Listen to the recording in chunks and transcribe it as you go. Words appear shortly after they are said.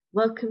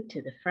Welcome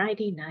to the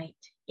Friday night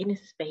Inner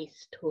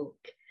Space talk.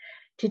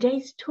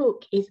 Today's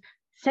talk is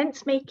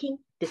sense making,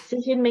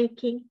 decision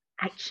making,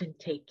 action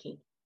taking.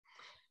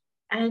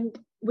 And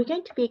we're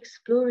going to be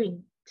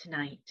exploring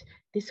tonight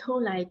this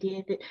whole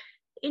idea that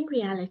in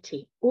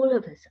reality, all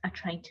of us are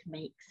trying to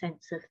make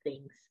sense of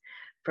things,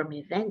 from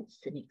events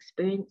and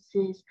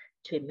experiences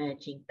to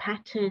emerging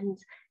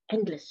patterns,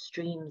 endless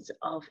streams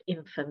of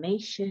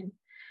information.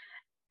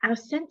 Our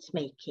sense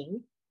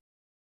making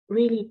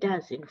really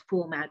does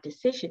inform our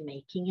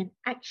decision-making and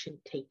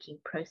action-taking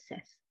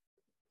process.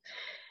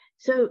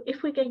 So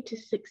if we're going to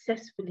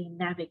successfully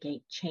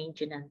navigate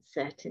change and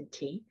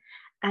uncertainty,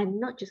 and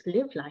not just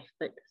live life,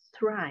 but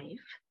thrive,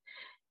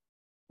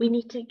 we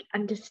need to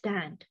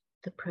understand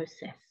the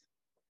process.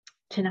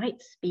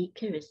 Tonight's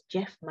speaker is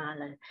Jeff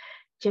Marlow.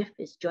 Jeff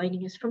is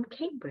joining us from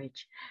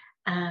Cambridge,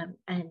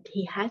 and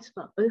he has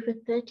for over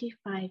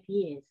 35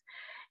 years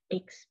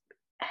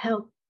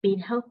been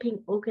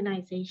helping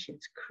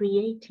organizations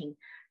creating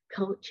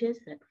cultures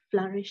that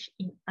flourish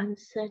in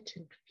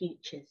uncertain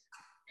futures.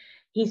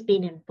 He's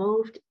been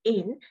involved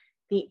in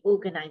the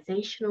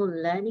organizational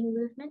learning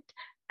movement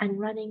and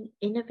running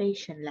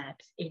innovation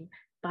labs in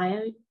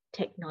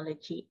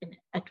biotechnology and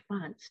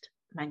advanced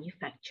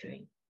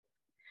manufacturing.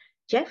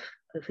 Jeff,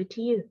 over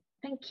to you.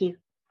 Thank you.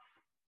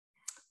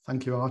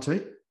 Thank you,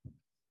 Artie.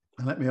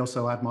 And let me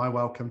also add my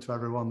welcome to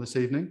everyone this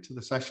evening to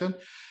the session.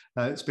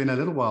 It's been a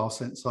little while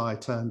since I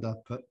turned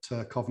up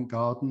at Covent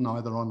Garden,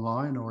 either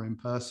online or in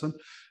person,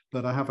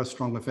 but I have a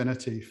strong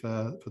affinity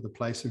for the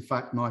place. In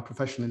fact, my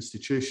professional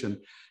institution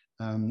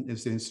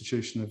is the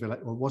Institution of,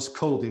 or was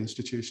called the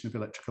Institution of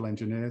Electrical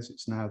Engineers.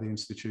 It's now the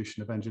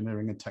Institution of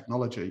Engineering and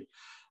Technology.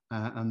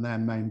 And their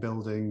main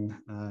building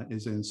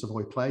is in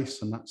Savoy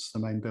Place, and that's the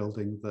main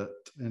building that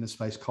Inner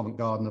Space Covent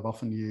Garden have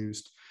often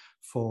used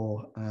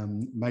for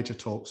major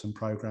talks and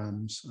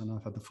programs. And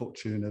I've had the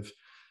fortune of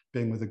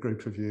being with a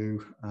group of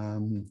you.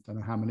 Don't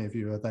know how many of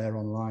you are there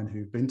online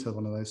who've been to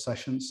one of those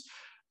sessions.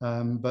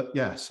 But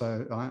yeah,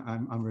 so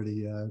I'm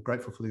really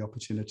grateful for the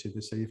opportunity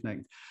this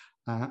evening.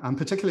 I'm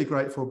particularly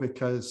grateful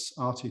because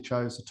Artie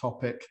chose a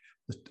topic,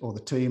 or the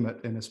team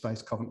at Inner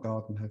Space Covent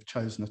Garden have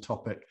chosen a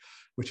topic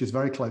which is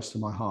very close to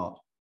my heart: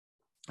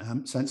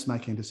 sense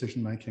making,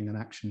 decision making, and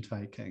action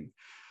taking.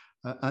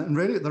 And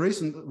really, the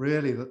reason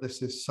that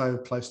this is so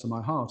close to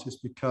my heart is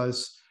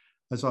because,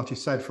 as Artie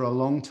said, for a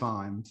long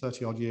time,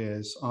 30 odd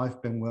years,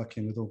 I've been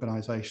working with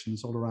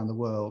organizations all around the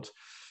world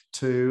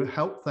to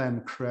help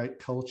them create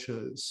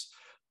cultures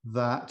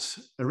that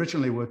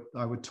originally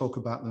I would talk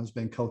about them as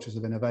being cultures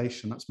of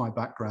innovation. That's my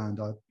background.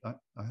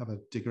 I have a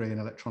degree in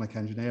electronic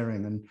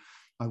engineering, and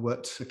I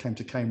came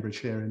to Cambridge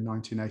here in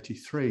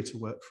 1983 to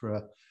work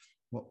for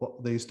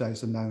what these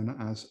days are known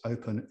as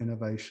open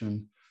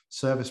innovation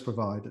service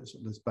providers.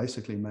 What this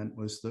basically meant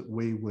was that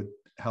we would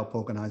help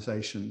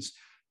organizations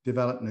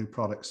develop new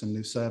products and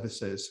new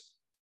services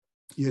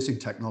using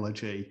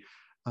technology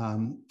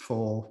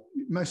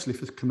mostly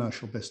for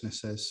commercial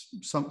businesses.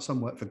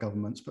 Some work for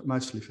governments, but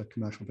mostly for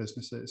commercial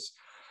businesses.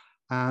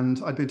 And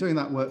I'd been doing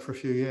that work for a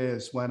few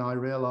years when I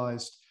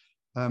realized,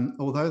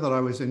 although that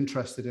I was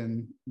interested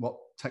in what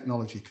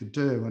technology could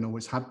do, and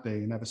always had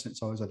been ever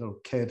since I was a little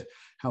kid,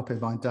 helping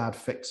my dad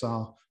fix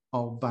our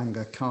old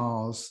Bangor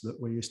cars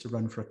that we used to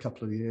run for a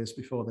couple of years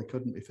before they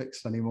couldn't be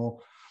fixed anymore,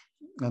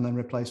 and then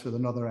replaced with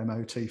another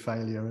MOT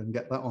failure and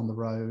get that on the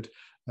road.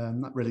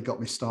 That really got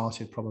me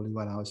started probably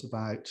when I was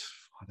about,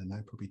 I don't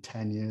know, probably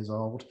 10 years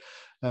old.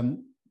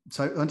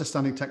 So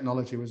understanding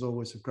technology was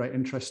always of great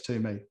interest to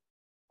me,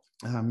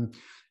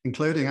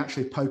 including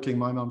actually poking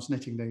my mum's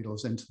knitting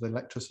needles into the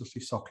electricity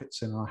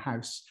sockets in our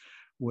house,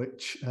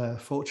 which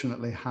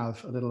fortunately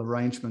have a little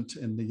arrangement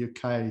in the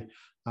UK.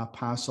 Our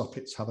power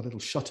sockets have a little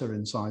shutter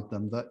inside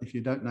them that if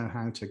you don't know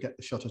how to get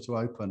the shutter to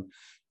open,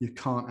 you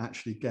can't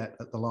actually get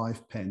at the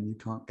live pin. You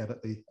can't get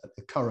at the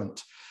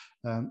current,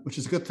 which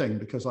is a good thing,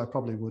 because I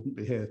probably wouldn't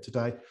be here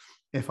today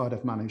if I'd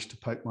have managed to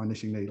poke my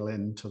knitting needle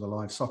into the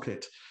live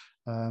socket.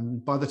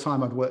 By the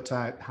time I'd worked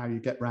out how you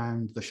get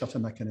round the shutter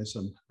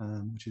mechanism,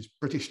 which is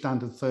British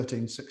Standard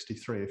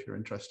 1363, if you're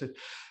interested,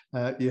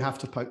 you have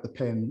to poke the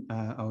pin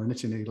or a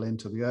knitting needle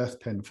into the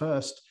earth pin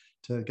first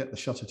to get the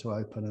shutter to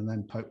open, and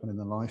then poke one in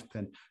the live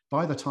pin.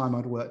 By the time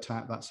I'd worked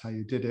out that's how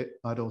you did it,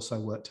 I'd also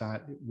worked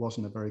out it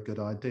wasn't a very good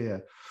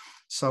idea.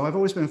 So I've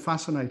always been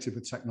fascinated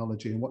with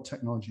technology and what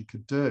technology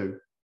could do.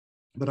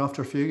 But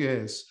after a few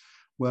years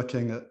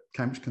working at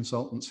Cambridge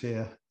Consultants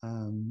here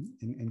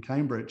in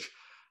Cambridge,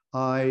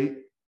 I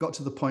got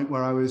to the point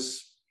where I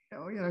was,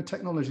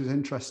 technology is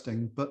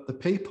interesting, but the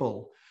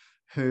people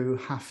who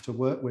have to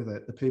work with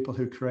it, the people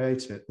who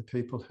create it, the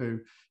people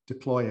who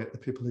deploy it, the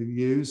people who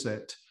use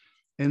it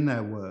in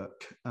their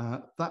work,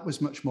 that was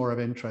much more of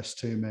interest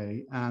to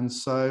me. And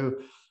so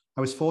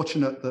I was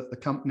fortunate that the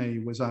company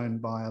was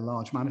owned by a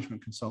large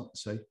management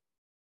consultancy,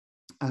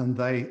 and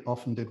they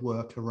often did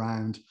work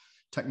around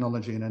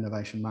technology and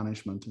innovation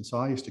management. And so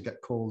I used to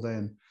get called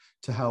in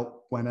to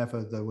help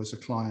whenever there was a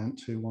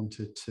client who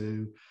wanted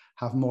to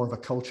have more of a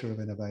culture of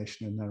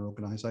innovation in their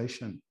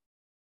organization.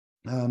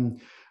 And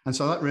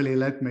so that really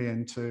led me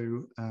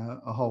into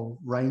a whole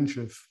range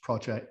of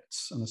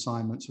projects and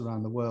assignments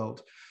around the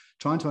world,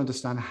 trying to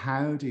understand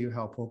how do you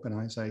help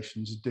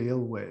organizations deal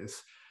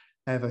with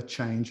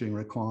ever-changing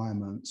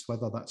requirements,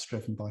 whether that's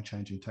driven by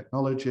changing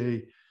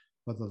technology,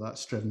 whether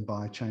that's driven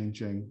by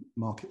changing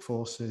market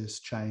forces,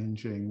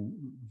 changing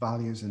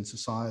values in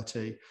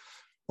society.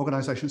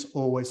 Organizations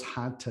always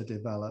had to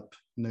develop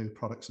new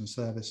products and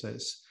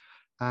services.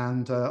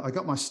 And I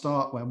got my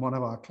start when one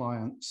of our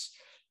clients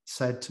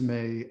said to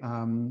me,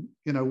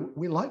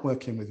 we like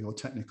working with your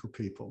technical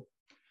people.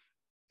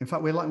 In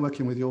fact, we like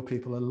working with your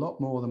people a lot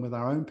more than with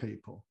our own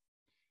people.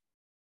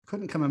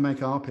 Couldn't come and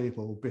make our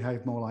people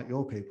behave more like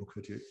your people,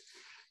 could you?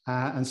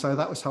 And so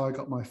that was how I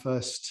got my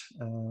first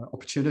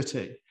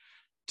opportunity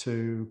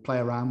to play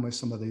around with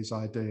some of these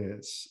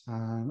ideas.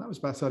 And that was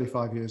about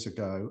 35 years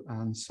ago.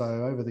 And so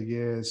over the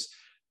years,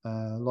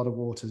 a lot of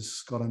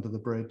water's got under the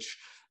bridge,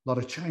 a lot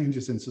of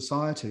changes in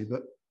society.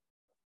 But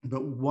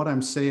what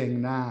I'm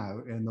seeing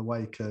now in the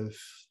wake of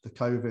the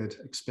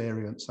COVID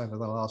experience over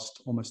the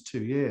last almost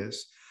 2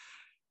 years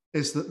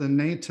is that the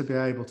need to be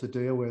able to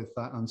deal with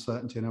that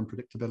uncertainty and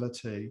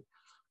unpredictability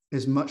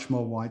is much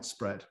more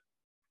widespread.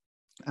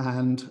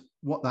 And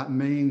what that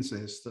means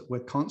is that we're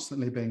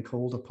constantly being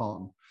called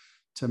upon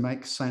to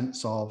make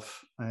sense of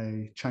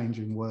a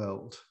changing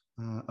world,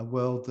 a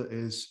world that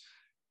is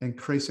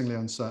increasingly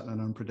uncertain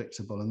and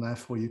unpredictable. And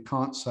therefore you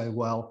can't say,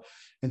 well,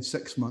 in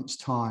 6 months'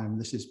 time,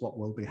 this is what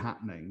will be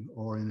happening,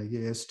 or in a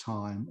year's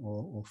time,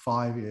 or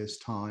 5 years'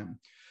 time.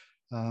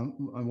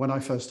 And when I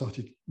first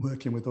started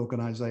working with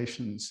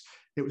organizations,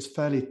 it was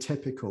fairly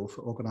typical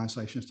for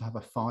organizations to have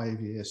a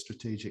 5-year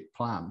strategic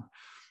plan.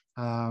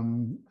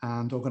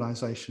 And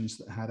organizations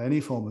that had any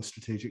form of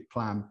strategic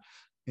plan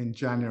in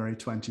January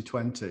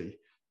 2020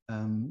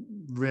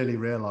 really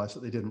realized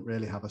that they didn't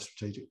really have a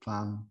strategic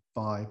plan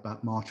by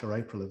about March or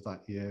April of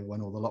that year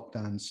when all the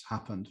lockdowns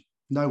happened.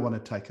 No one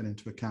had taken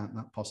into account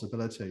that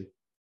possibility.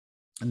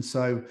 And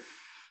so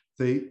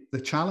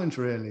the challenge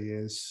really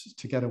is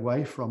to get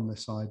away from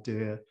this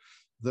idea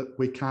that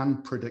we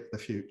can predict the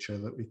future,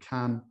 that we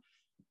can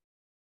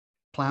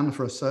plan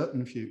for a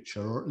certain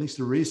future, or at least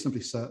a reasonably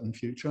certain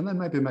future, and then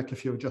maybe make a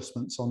few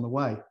adjustments on the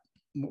way.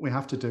 What we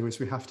have to do is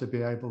we have to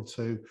be able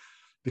to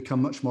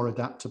become much more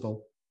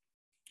adaptable,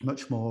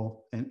 much more,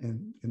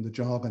 in the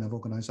jargon of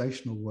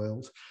organizational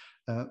world,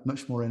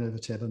 much more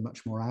innovative and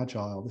much more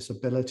agile, this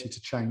ability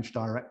to change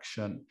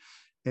direction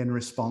in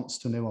response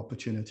to new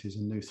opportunities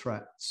and new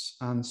threats.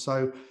 And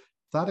so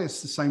that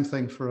is the same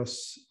thing for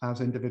us as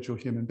individual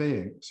human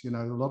beings. You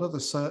know, a lot of the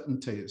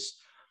certainties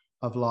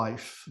of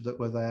life that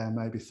were there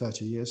maybe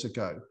 30 years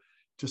ago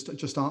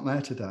just aren't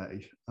there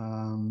today.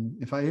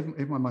 In fact,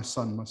 even when my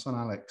son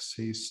Alex,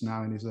 he's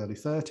now in his early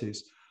 30s,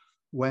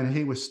 when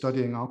he was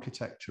studying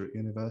architecture at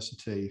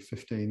university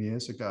 15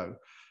 years ago,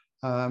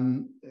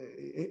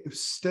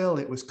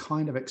 it was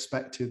kind of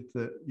expected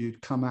that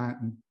you'd come out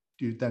and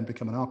you'd then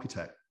become an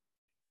architect.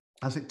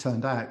 As it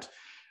turned out,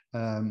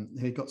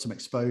 he got some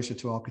exposure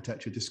to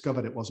architecture,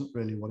 discovered it wasn't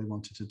really what he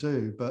wanted to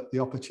do, but the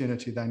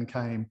opportunity then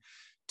came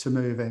to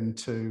move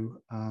into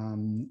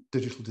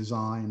digital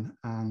design.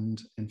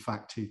 And in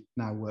fact, he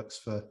now works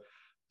for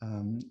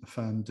a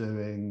firm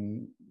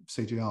doing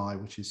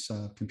CGI, which is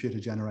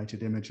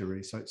computer-generated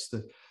imagery. So it's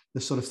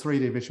the sort of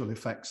 3D visual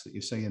effects that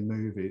you see in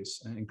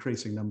movies,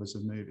 increasing numbers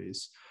of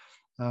movies.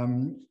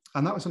 And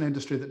that was an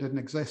industry that didn't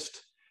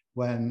exist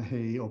when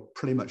or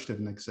pretty much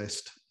didn't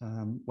exist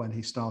when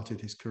he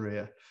started his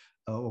career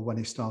or when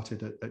he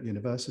started at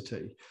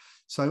university.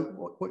 So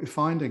what you're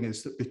finding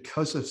is that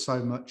because of so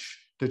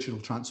much digital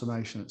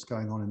transformation that's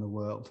going on in the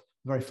world,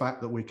 the very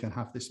fact that we can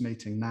have this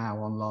meeting now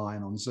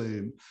online on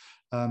Zoom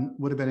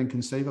would have been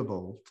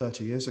inconceivable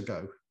 30 years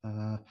ago.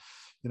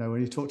 You know, when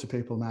you talk to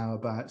people now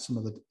about some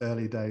of the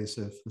early days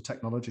of the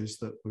technologies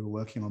that we were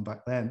working on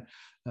back then,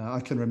 I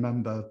can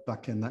remember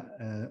back in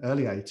the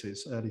early 80s,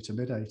 early to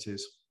mid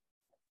 80s,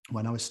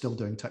 when I was still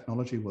doing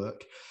technology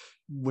work,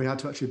 we had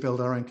to actually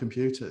build our own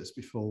computers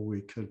before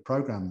we could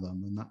program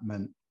them. And that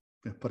meant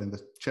putting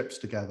the chips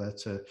together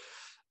to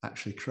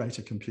actually create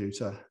a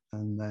computer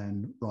and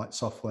then write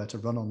software to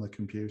run on the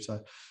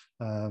computer.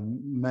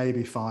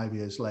 Maybe 5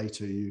 years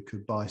later, you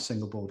could buy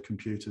single board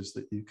computers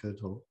that you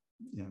could, or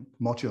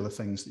modular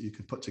things that you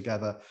could put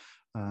together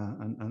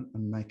and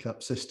make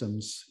up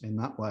systems in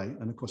that way.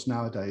 And of course,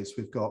 nowadays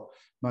we've got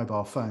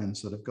mobile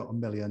phones that have got 1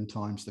 million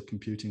times the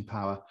computing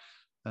power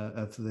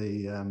of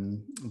the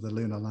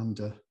lunar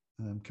lander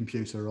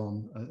computer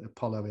on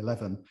Apollo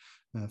 11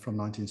 from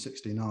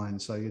 1969.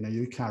 So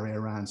you carry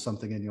around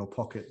something in your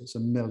pocket that's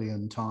 1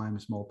 million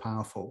times more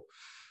powerful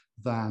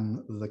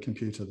than the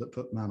computer that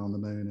put man on the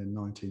moon in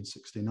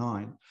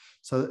 1969.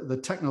 So the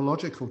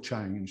technological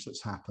change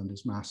that's happened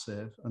is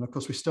massive. And of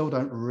course, we still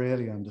don't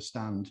really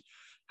understand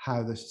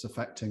how this is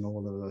affecting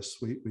all of us.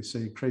 We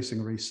see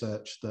increasing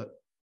research that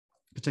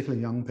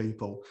particularly young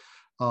people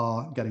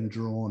are getting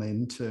drawn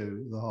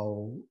into the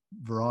whole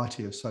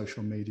variety of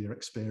social media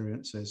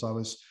experiences. I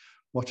was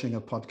watching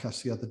a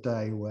podcast the other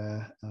day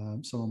where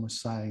someone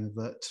was saying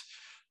that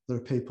there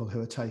are people who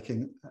are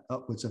taking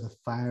upwards of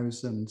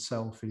 1,000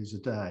 selfies a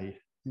day.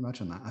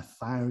 Imagine that,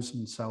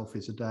 1,000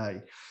 selfies a day.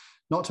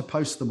 Not to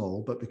post them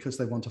all, but because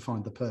they want to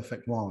find the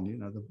perfect one, you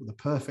know, the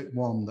perfect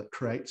one that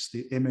creates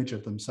the image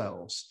of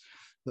themselves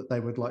that they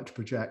would like to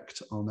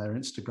project on their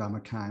Instagram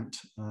account,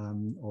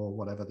 or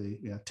whatever the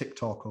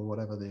TikTok or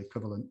whatever the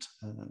equivalent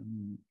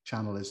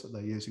channel is that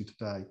they're using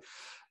today.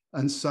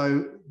 And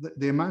so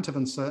the amount of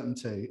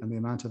uncertainty and the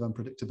amount of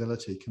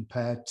unpredictability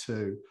compared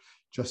to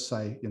just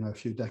say, you know, a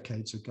few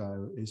decades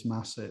ago is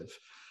massive.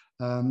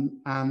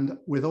 And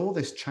with all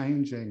this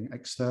changing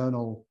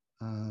external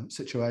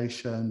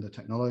situation, the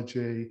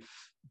technology,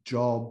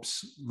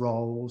 jobs,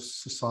 roles,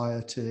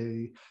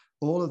 society,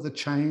 all of the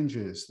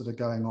changes that are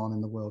going on in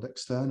the world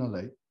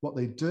externally, what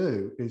they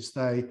do is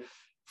they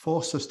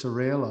force us to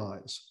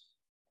realize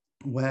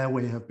where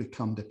we have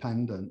become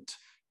dependent,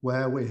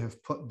 where we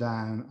have put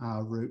down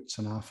our roots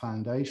and our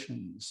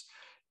foundations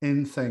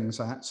in things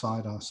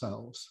outside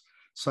ourselves.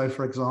 So,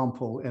 for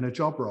example, in a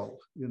job role,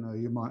 you know,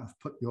 you might have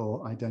put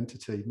your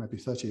identity, maybe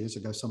 30 years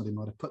ago, somebody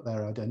might have put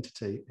their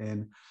identity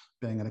in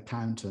being an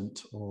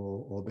accountant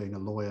or being a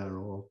lawyer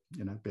or,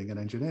 you know, being an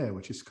engineer,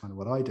 which is kind of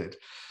what I did.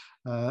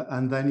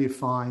 And then you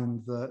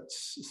find that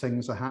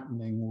things are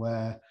happening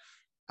where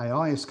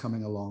AI is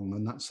coming along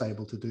and that's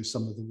able to do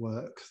some of the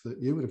work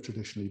that you would have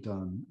traditionally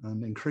done.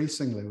 And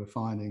increasingly, we're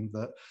finding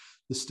that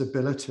the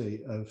stability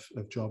of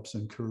jobs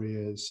and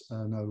careers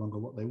are no longer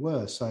what they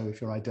were. So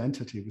if your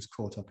identity was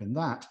caught up in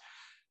that,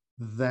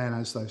 then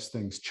as those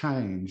things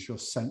change, your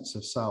sense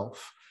of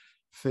self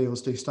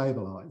feels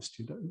destabilized.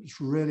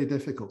 It's really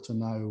difficult to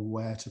know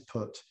where to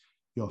put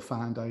your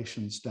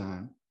foundations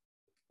down.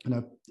 You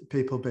know,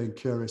 people being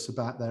curious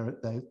about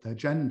their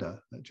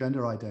gender, their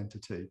gender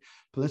identity,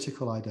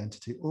 political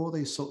identity, all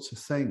these sorts of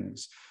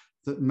things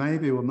that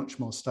maybe were much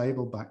more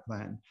stable back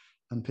then,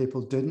 and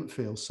people didn't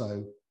feel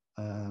so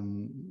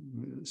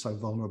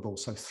vulnerable,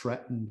 so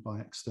threatened by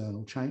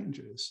external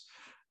changes.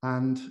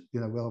 And, you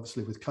know, well,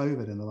 obviously with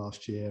COVID in the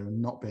last year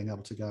and not being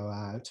able to go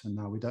out, and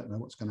now we don't know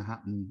what's going to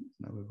happen.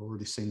 You know, we've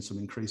already seen some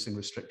increasing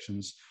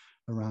restrictions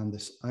around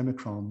this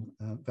Omicron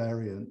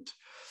variant.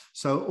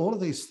 So all of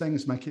these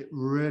things make it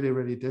really,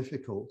 really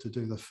difficult to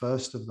do the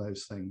first of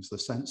those things, the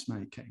sense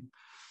making.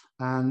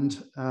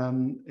 And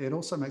it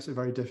also makes it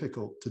very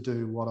difficult to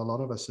do what a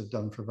lot of us have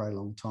done for a very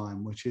long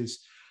time, which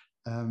is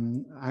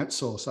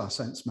outsource our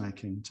sense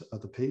making to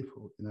other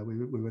people. You know,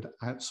 we would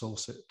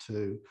outsource it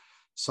to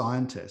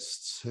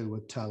scientists who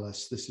would tell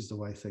us this is the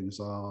way things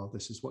are,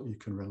 this is what you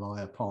can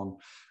rely upon.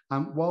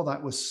 And while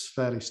that was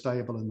fairly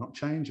stable and not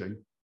changing,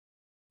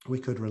 we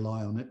could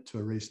rely on it to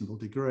a reasonable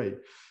degree.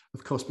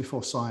 Of course,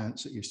 before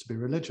science, it used to be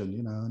religion,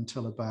 you know,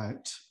 until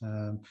about,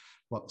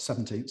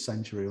 17th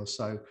century or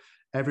so.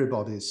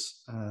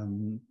 Everybody's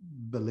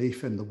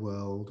belief in the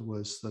world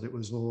was that it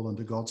was all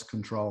under God's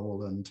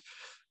control. And,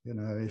 you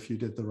know, if you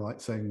did the right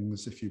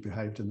things, if you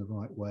behaved in the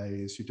right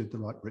ways, you did the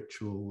right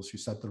rituals, you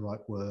said the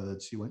right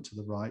words, you went to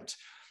the right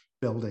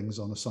buildings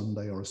on a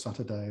Sunday or a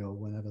Saturday or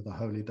whenever the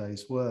holy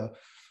days were,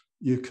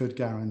 you could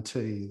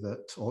guarantee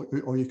that,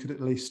 or you could at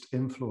least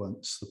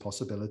influence the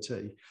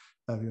possibility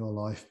of your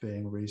life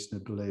being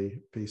reasonably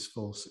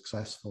peaceful,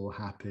 successful,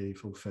 happy,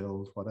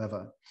 fulfilled,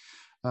 whatever.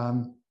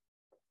 And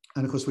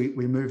of course,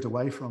 we moved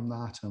away from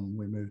that and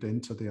we moved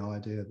into the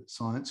idea that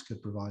science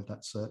could provide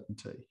that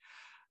certainty.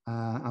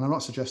 And I'm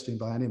not suggesting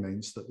by any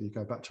means that you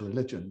go back to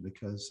religion,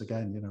 because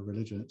again, you know,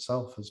 religion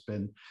itself has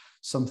been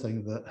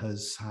something that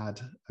has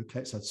had,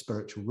 it's had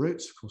spiritual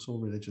roots. Of course,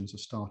 all religions have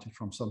started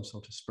from some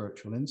sort of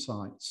spiritual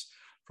insights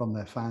from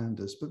their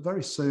founders, but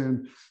very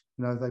soon,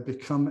 you know, they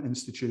become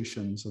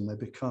institutions and they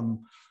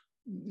become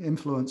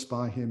influenced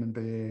by human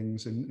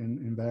beings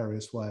in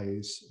various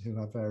ways who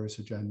have various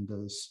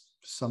agendas,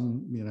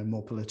 some, you know,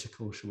 more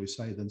political, shall we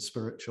say, than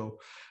spiritual.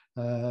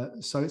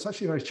 So it's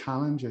actually very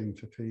challenging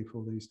for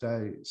people these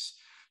days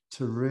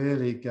to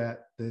really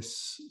get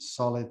this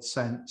solid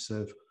sense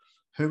of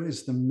who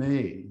is the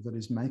me that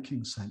is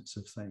making sense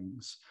of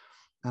things.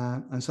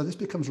 And so this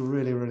becomes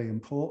really, really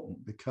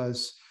important,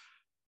 because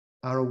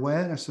our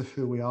awareness of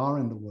who we are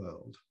in the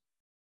world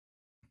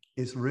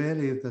is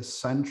really the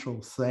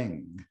central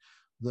thing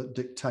that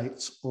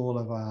dictates all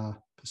of our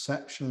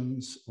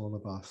perceptions, all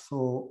of our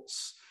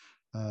thoughts,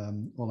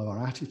 all of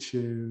our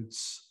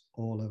attitudes,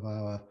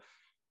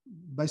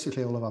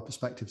 basically all of our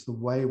perspectives, the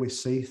way we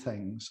see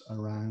things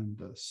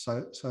around us.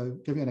 So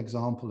give you an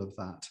example of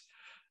that.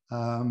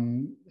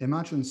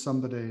 Imagine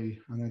somebody,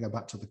 I'm going to go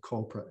back to the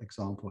corporate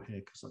example here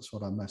because that's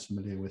what I'm most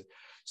familiar with.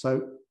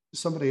 So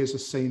somebody is a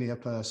senior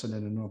person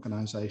in an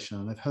organization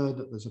and they've heard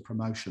that there's a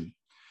promotion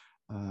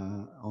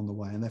on the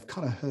way, and they've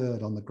kind of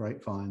heard on the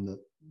grapevine that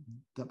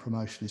that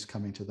promotion is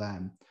coming to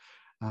them,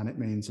 and it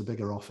means a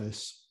bigger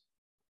office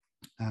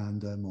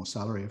and more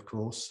salary, of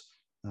course,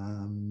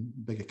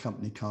 bigger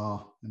company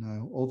car, you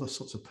know, all the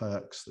sorts of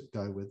perks that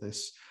go with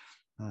this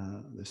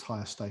this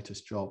higher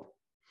status job.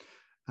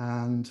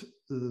 And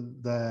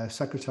their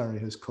secretary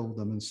has called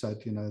them and said,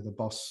 you know, the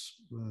boss,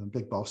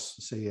 big boss,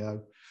 the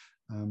CEO,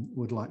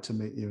 would like to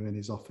meet you in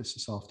his office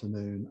this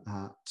afternoon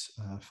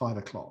at 5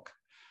 o'clock.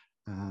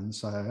 And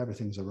so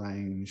everything's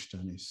arranged,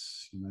 and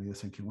he's, you're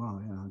thinking,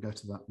 well, I'll go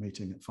to that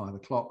meeting at 5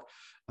 o'clock,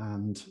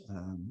 and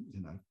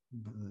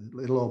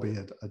it'll all be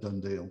a done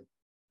deal.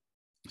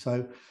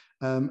 So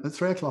at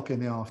 3 o'clock in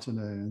the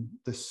afternoon,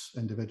 this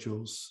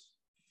individual's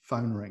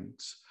phone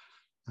rings,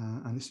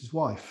 and it's his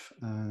wife,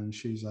 and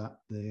she's at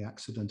the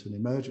accident and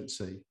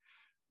emergency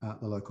at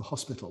the local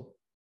hospital,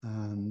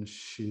 and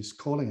she's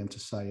calling him to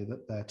say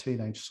that their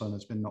teenage son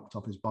has been knocked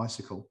off his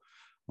bicycle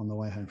on the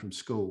way home from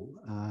school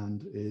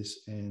and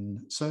is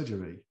in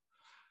surgery.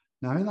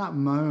 Now, in that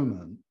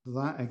moment,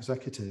 that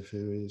executive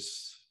who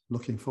is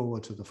looking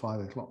forward to the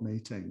 5 o'clock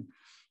meeting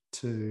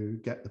to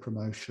get the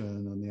promotion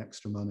and the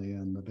extra money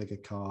and the bigger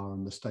car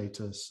and the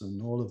status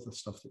and all of the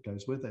stuff that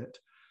goes with it,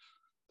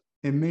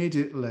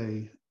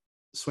 immediately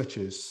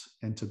switches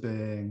into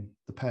being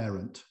the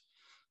parent.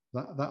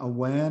 That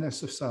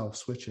awareness of self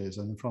switches,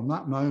 and from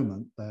that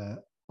moment, they're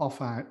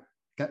off out,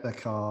 get their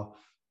car,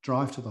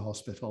 drive to the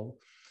hospital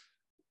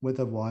with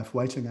their wife,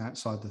 waiting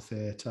outside the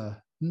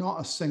theatre,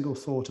 not a single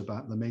thought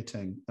about the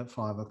meeting at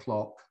 5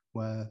 o'clock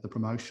where the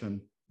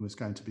promotion was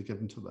going to be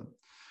given to them.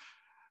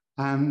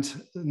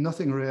 And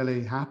nothing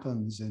really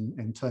happens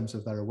in terms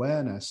of their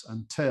awareness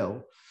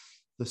until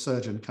the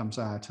surgeon comes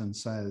out and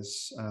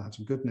says, I have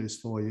some good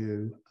news for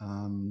you.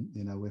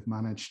 We've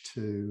managed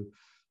to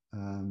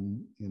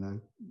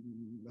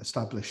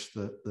establish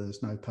that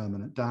there's no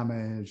permanent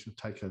damage. It'll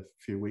take a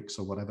few weeks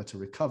or whatever to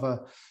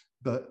recover,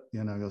 but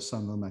your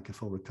son will make a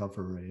full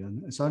recovery.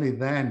 And it's only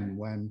then,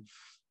 when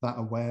that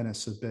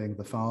awareness of being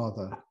the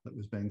father that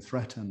was being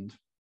threatened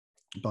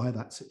by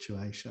that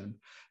situation,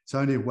 it's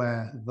only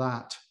where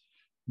that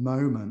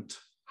moment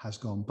has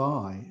gone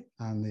by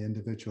and the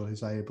individual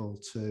is able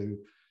to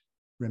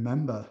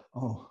remember,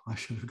 oh, I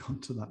should have gone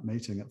to that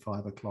meeting at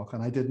 5 o'clock,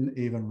 and I didn't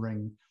even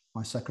ring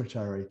my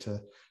secretary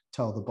to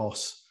tell the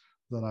boss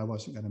that I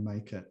wasn't going to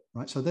make it,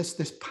 right? So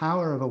this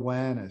power of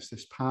awareness,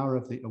 this power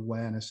of the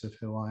awareness of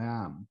who I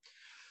am,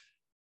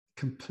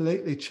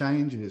 completely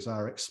changes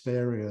our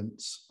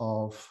experience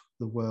of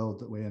the world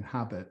that we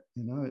inhabit.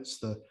 It's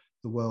the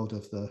world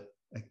of the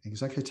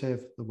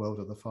executive, the world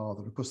of the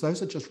father. Of course,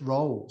 those are just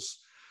roles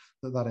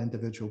that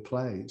individual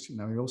plays.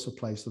 He also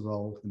plays the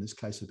role, in this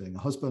case, of being a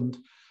husband.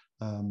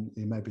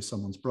 He may be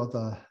someone's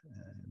brother,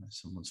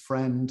 someone's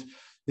friend.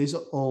 These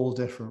are all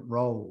different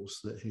roles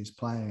that he's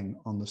playing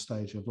on the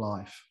stage of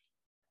life.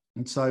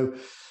 And so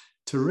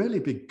to really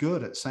be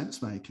good at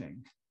sense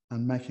making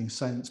and making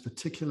sense,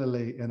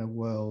 particularly in a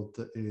world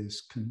that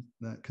is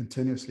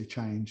continuously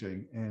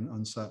changing in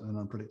uncertain and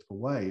unpredictable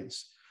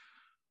ways,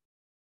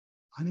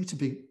 I need to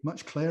be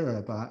much clearer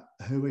about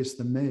who is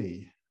the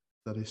me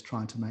that is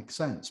trying to make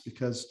sense.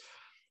 Because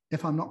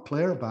if I'm not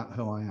clear about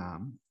who I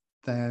am,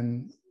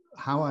 then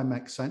how I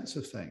make sense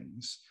of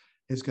things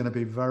is going to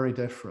be very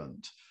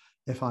different.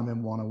 If I'm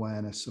in one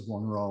awareness of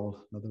one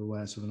role, another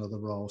awareness of another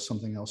role,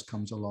 something else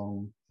comes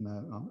along,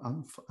 and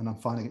I'm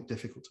finding it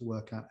difficult to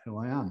work out who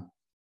I am.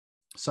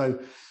 So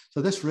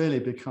this really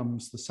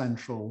becomes the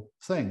central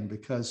thing,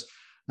 because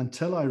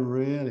until I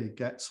really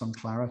get some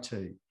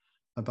clarity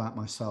about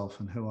myself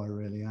and who I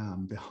really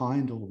am,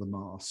 behind all the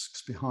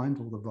masks, behind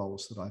all the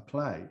roles that I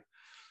play,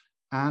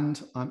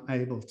 and I'm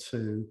able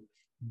to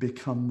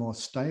become more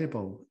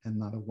stable in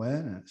that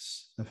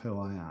awareness of who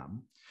I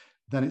am,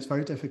 then it's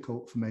very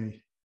difficult for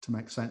me to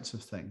make sense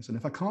of things. And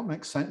if I can't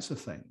make sense of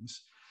things,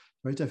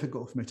 it's very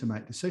difficult for me to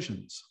make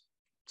decisions.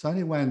 It's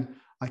only when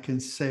I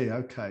can see,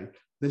 okay,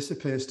 this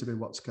appears to be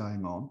what's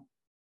going on.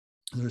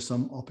 There are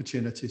some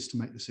opportunities to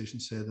make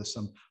decisions here. There's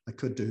some, I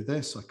could do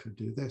this, I could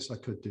do this, I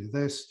could do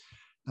this.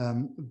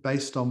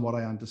 Based on what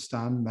I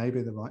understand,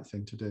 maybe the right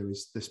thing to do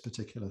is this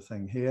particular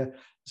thing here.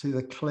 So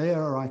the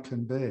clearer I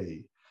can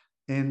be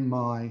in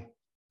my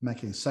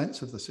making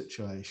sense of the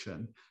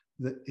situation,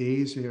 the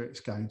easier it's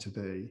going to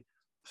be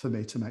for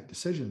me to make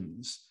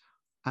decisions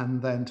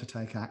and then to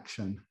take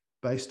action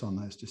based on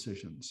those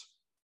decisions.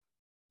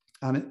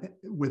 And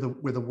with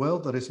a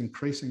world that is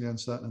increasingly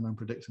uncertain and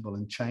unpredictable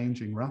and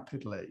changing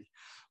rapidly,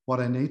 what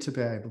I need to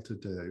be able to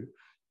do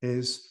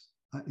is,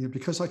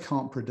 because I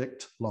can't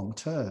predict long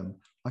term,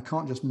 I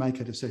can't just make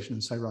a decision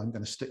and say, right, I'm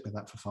going to stick with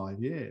that for 5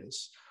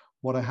 years.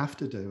 What I have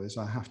to do is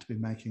I have to be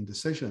making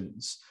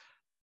decisions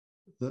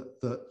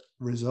that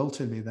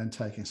result in me then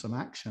taking some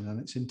action. And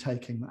it's in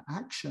taking the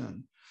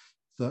action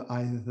that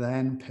I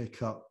then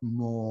pick up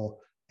more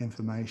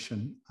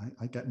information.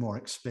 I get more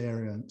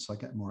experience, I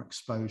get more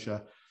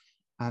exposure.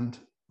 And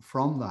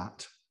from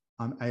that,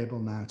 I'm able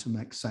now to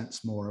make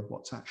sense more of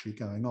what's actually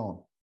going on.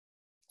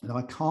 And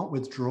I can't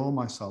withdraw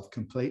myself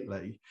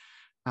completely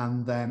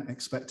and then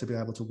expect to be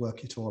able to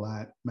work it all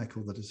out, make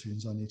all the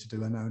decisions I need to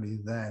do, and only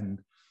then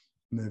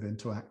move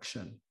into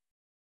action.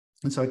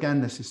 And so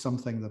again, this is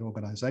something that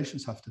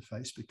organizations have to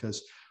face,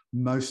 because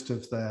most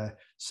of their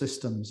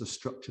systems are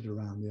structured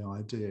around the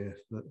idea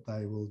that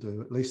they will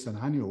do at least an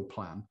annual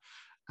plan.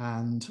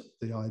 And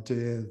the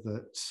idea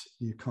that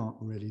you can't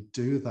really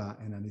do that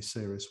in any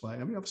serious way.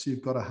 I mean, obviously,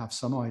 you've got to have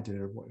some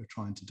idea of what you're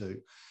trying to do.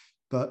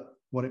 But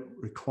what it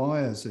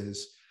requires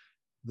is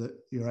that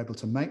you're able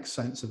to make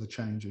sense of a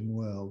changing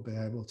world, be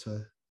able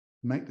to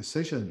make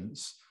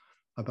decisions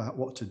about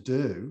what to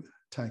do,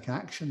 take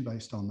action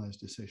based on those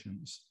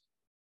decisions,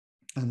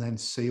 and then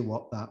see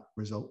what that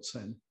results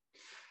in.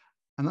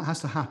 And that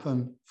has to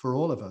happen for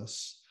all of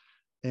us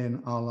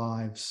in our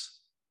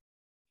lives,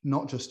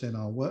 not just in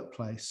our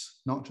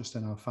workplace, not just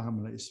in our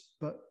families,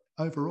 but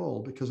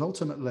overall, because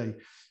ultimately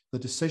the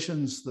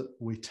decisions that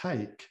we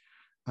take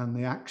and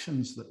the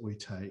actions that we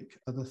take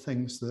are the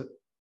things that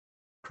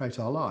create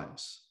our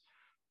lives.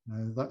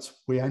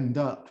 We end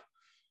up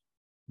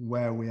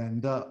where we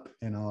end up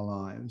in our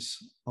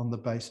lives on the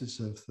basis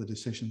of the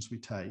decisions we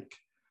take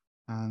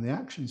and the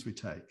actions we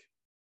take.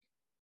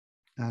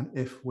 And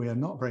if we are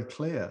not very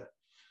clear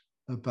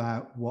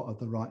about what are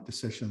the right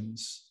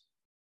decisions,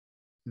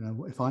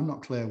 if I'm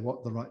not clear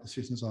what the right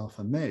decisions are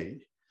for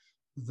me,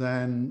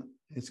 then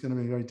it's going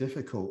to be very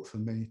difficult for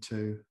me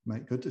to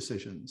make good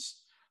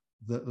decisions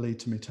that lead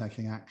to me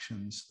taking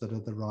actions that are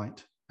the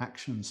right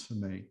actions for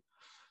me.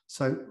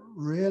 So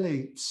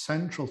really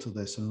central to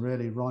this, and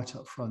really right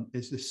up front,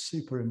 is this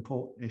super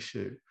important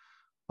issue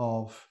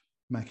of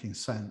making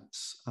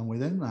sense. And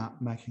within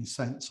that, making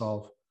sense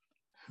of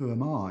who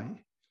am I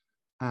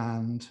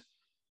and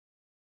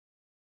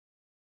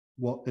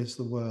what is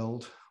the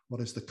world, what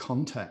is the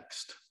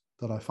context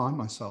that I find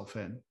myself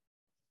in,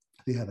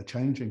 the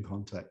ever-changing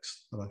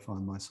context that I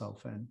find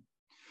myself in.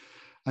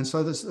 And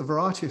so there's a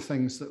variety of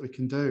things that we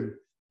can do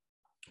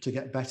to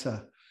get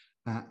better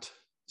at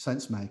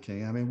sense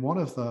making. I mean, one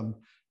of them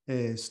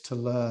is to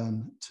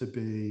learn to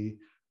be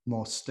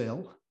more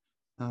still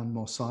and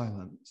more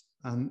silent.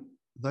 And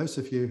those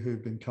of you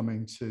who've been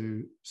coming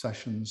to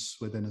sessions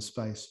within a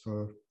space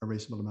for a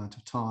reasonable amount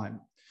of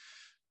time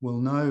will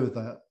know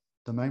that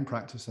the main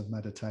practice of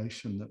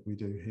meditation that we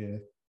do here,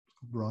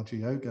 Raja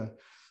Yoga,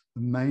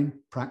 the main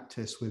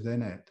practice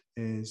within it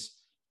is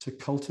to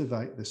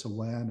cultivate this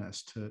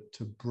awareness, to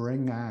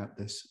bring out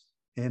this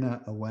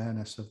inner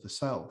awareness of the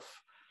self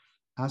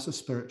as a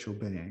spiritual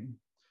being,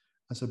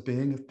 as a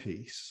being of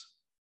peace,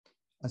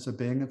 as a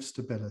being of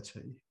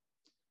stability,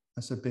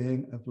 as a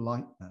being of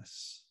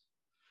lightness,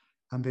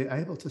 and be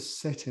able to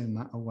sit in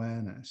that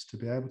awareness, to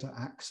be able to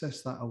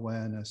access that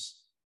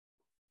awareness,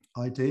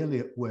 ideally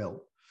at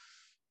will,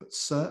 but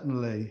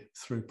certainly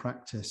through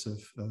practice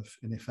of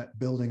in effect,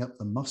 building up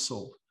the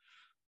muscle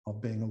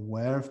of being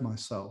aware of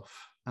myself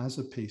as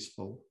a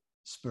peaceful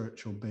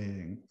spiritual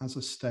being, as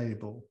a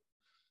stable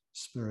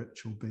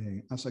spiritual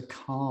being, as a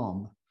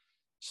calm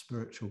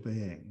spiritual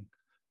being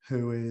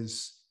who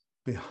is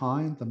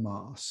behind the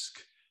mask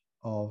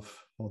of,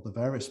 or the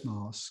various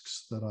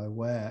masks that I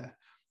wear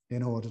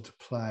in order to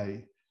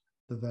play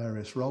the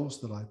various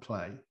roles that I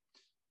play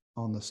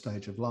on the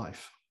stage of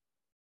life.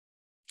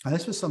 And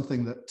this was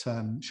something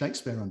that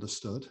Shakespeare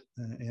understood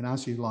in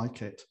As You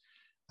Like It,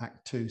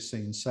 Act 2,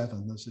 Scene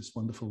 7. There's this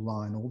wonderful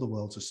line, all the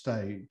world's a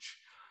stage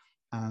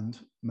and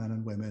men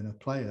and women are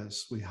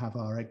players. We have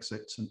our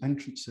exits and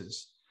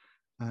entrances,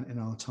 and in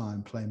our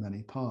time play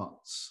many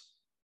parts.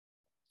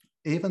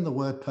 Even the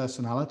word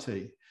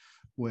personality,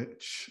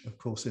 which of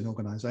course in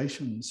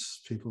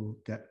organizations, people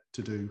get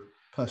to do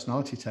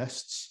personality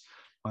tests.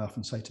 I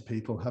often say to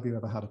people, have you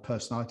ever had a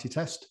personality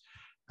test?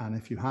 And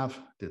if you have,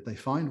 did they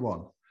find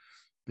one?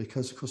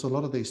 Because of course, a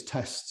lot of these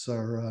tests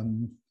are,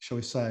 shall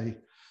we say,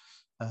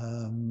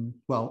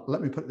 well,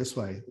 let me put it this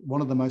way.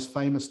 One of the most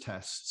famous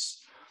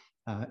tests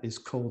is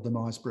called the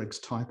Myers-Briggs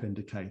Type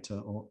Indicator,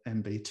 or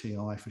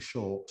MBTI for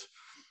short.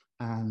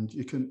 And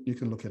you can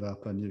look it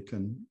up and you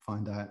can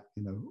find out,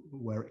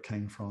 where it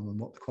came from and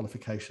what the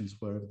qualifications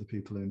were of the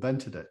people who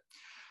invented it.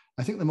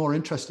 I think the more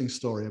interesting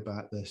story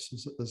about this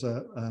is that there's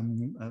a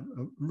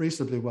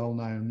reasonably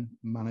well-known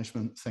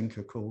management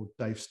thinker called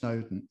Dave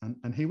Snowden,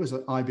 and he was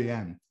at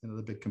IBM,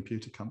 the big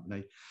computer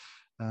company,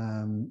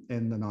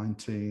 in the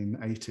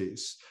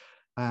 1980s.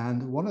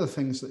 And one of the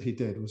things that he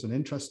did was an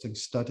interesting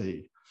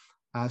study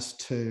as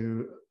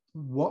to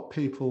what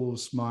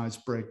people's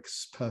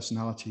Myers-Briggs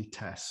personality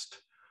test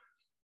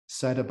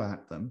said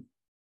about them.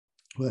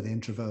 Were they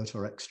introvert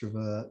or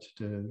extrovert?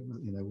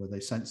 Were they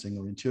sensing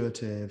or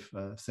intuitive,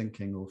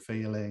 thinking or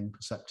feeling,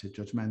 perceptive,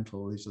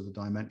 judgmental? These are the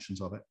dimensions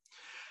of it.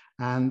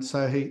 And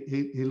so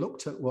he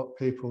looked at what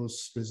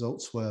people's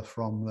results were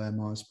from their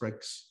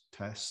Myers-Briggs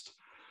test.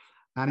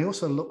 And he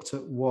also looked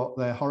at what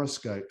their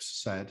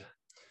horoscopes said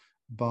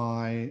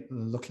by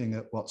looking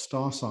at what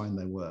star sign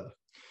they were.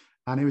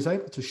 And he was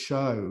able to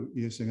show,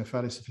 using a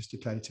fairly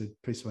sophisticated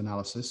piece of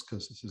analysis,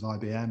 because this is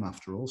IBM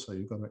after all, so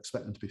you've got to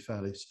expect them to be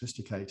fairly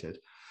sophisticated,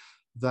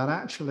 that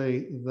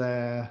actually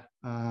their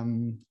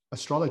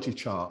astrology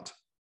chart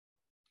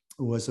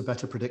was a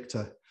better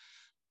predictor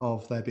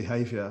of their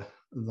behavior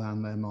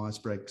than their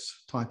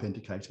Myers-Briggs type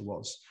indicator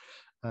was.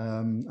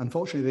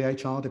 Unfortunately, the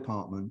HR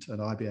department at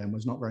IBM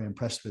was not very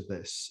impressed with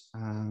this,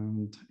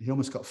 and he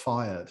almost got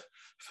fired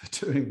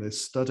for doing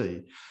this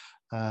study,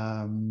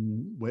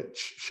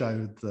 which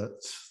showed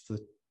that the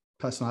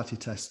personality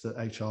tests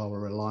that HR were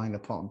relying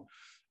upon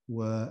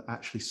were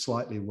actually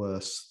slightly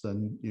worse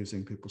than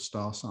using people's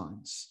star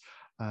signs.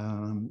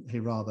 He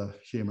rather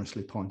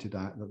humorously pointed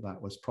out that that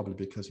was probably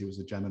because he was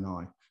a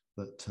Gemini,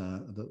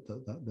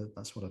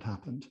 that's what had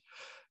happened.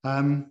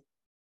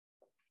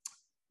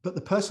 But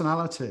the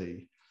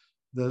personality,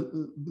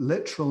 the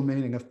literal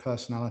meaning of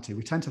personality,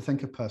 we tend to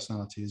think of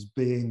personality as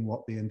being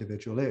what the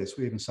individual is.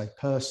 We even say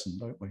person,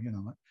 don't we? You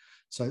know,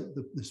 so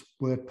this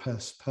word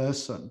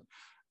person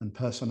and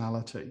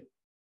personality.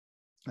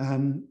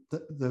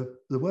 The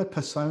word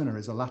persona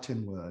is a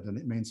Latin word, and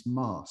it means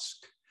mask.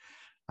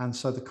 And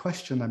so the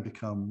question then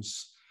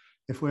becomes,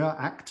 if we are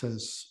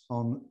actors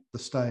on the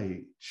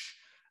stage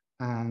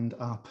and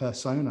our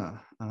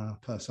persona, our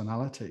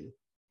personality,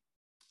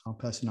 our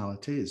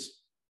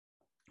personalities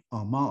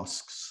are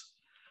masks,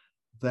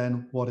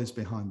 then what is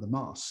behind the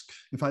mask?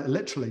 In fact,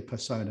 literally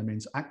persona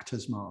means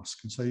actor's mask.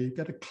 And so you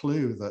get a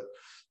clue that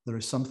there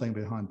is something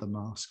behind the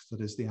mask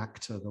that is the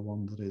actor, the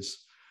one that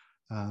is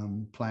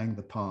playing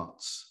the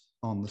parts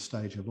on the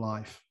stage of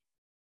life.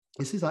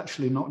 This is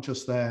actually not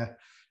just there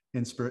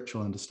in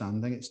spiritual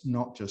understanding. It's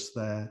not just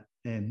there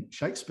in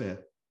Shakespeare.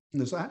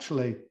 There's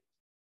actually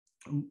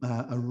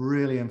a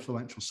really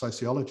influential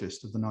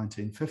sociologist of the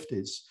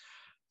 1950s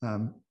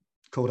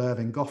called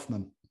Erving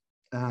Goffman.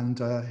 And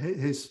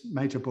his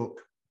major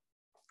book,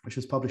 which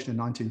was published in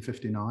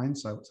 1959,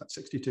 so what's that,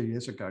 62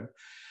 years ago,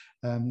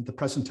 The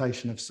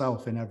Presentation of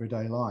Self in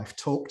Everyday Life,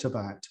 talked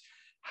about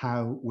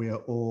how we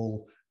are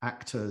all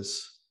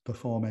actors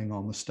performing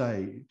on the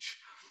stage.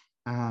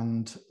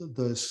 And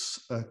there's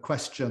a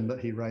question that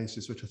he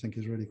raises, which I think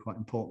is really quite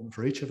important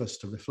for each of us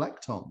to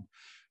reflect on,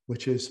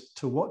 which is,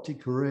 to what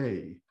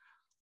degree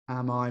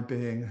am I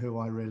being who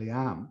I really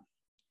am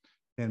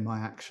in my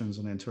actions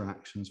and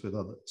interactions with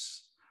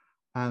others?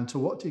 And to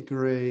what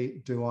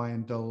degree do I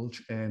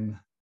indulge in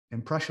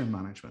impression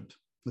management?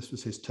 This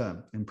was his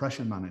term,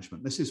 impression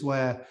management. This is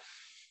where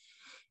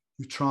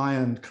you try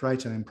and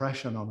create an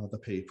impression on other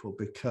people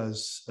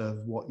because of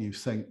what you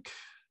think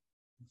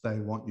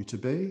they want you to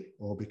be,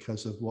 or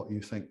because of what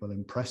you think will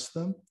impress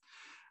them.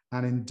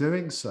 And in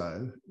doing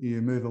so,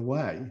 you move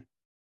away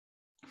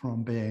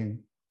from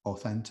being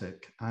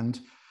authentic. And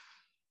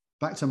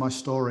back to my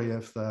story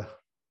of I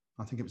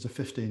think it was a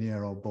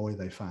 15-year-old boy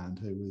they found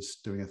who was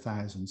doing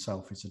 1,000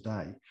 selfies a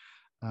day.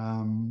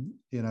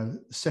 You know,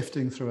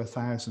 sifting through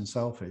 1,000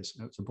 selfies,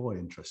 it's a boy,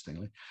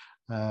 interestingly,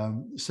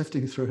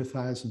 sifting through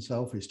 1,000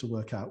 selfies to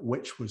work out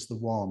which was the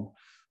one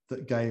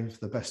that gave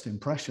the best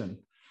impression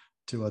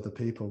to other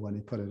people when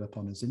he put it up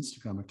on his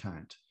Instagram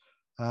account.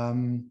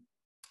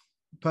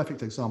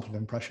 Perfect example of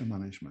impression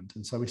management.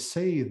 And so we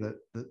see that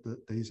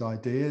these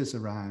ideas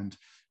around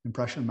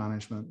impression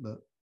management that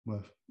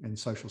were in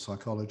social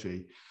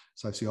psychology,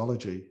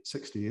 sociology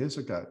 60 years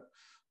ago,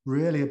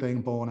 really are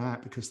being borne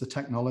out because the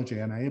technology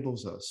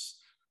enables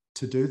us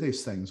to do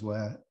these things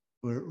where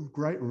we're at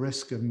great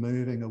risk of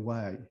moving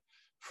away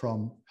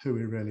from who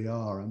we really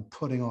are and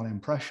putting on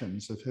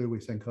impressions of who we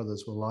think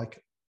others will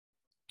like,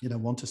 you know,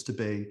 want us to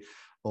be,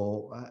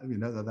 or you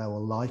know, that they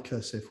will like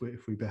us if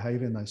we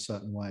behave in those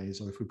certain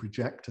ways, or if we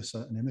project a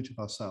certain image of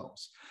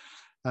ourselves.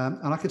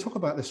 And I can talk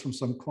about this from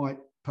some quite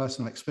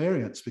personal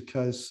experience,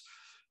 because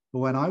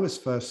when I was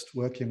first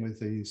working with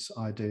these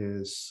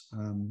ideas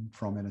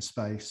from Inner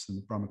Space and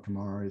the Brahma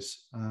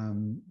Kumaris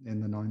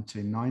in the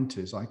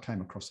 1990s, I came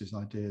across these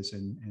ideas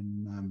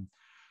in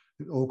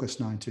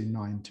August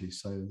 1990,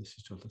 so this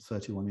is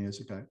 31 years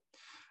ago.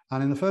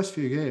 And in the first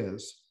few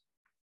years,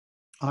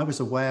 I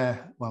was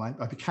aware, well,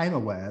 I became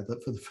aware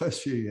that for the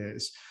first few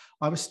years,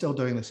 I was still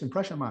doing this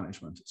impression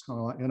management. It's kind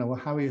of like, you know, well,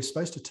 how are you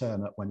supposed to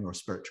turn up when you're a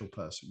spiritual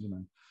person? You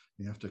know,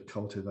 you have to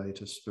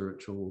cultivate a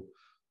spiritual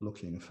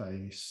looking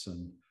face,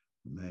 and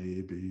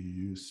maybe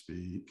you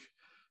speak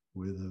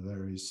with a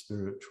very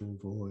spiritual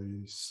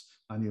voice,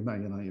 and you may,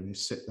 you know, you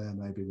sit there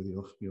maybe with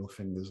your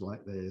fingers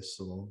like this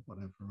or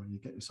whatever, and you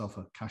get yourself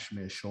a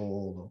cashmere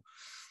shawl, or,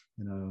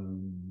 you know,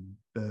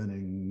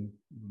 burning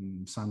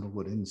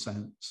sandalwood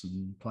incense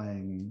and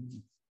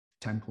playing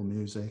temple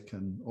music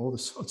and all the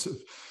sorts of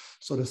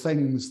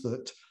things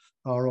that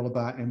are all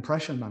about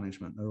impression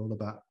management. They're all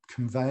about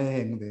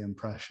conveying the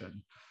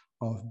impression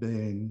of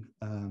being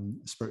a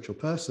spiritual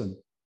person.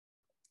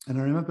 And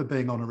I remember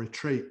being on a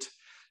retreat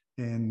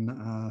in,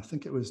 I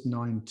think it was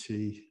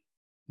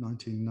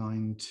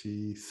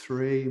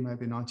 1993,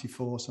 maybe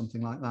 94,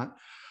 something like that,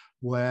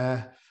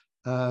 where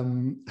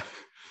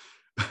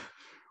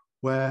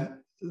where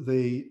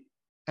there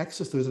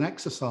was an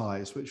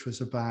exercise which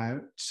was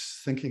about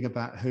thinking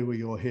about who were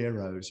your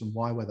heroes and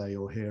why were they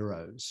your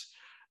heroes.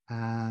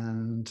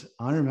 And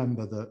I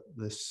remember that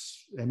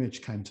this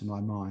image came to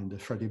my mind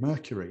of Freddie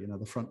Mercury, you know,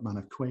 the frontman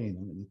of Queen.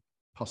 I mean, he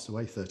passed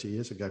away 30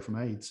 years ago from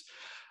AIDS.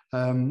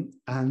 It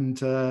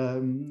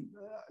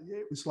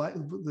was like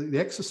the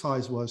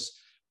exercise was,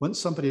 once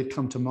somebody had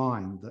come to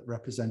mind that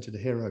represented a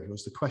hero,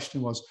 the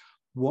question was,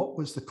 what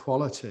was the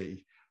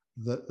quality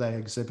that they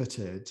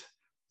exhibited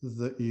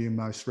that you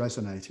most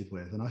resonated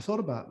with? And I thought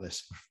about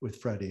this with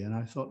Freddie, and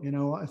I thought, you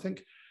know what, I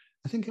think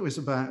it was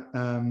about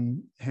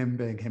him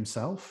being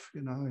himself.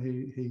 You know,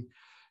 he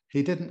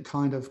didn't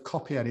kind of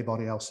copy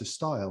anybody else's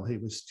style. He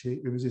was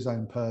his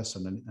own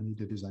person, and he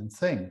did his own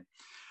thing.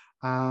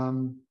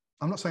 I'm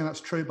not saying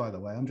that's true, by the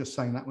way. I'm just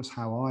saying that was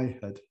how I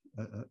had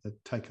had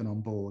taken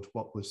on board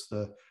what was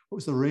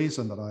the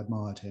reason that I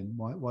admired him.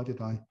 Why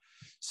did I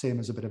see him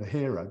as a bit of a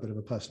hero, a bit of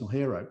a personal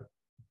hero?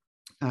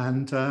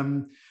 And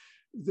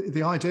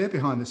the idea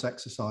behind this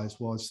exercise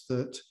was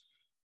that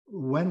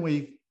when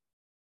we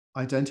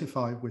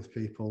identify with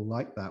people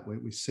like that,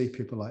 we see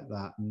people like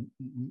that, and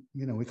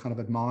we kind of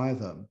admire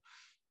them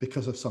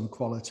because of some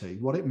quality.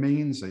 What it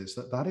means is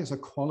that is a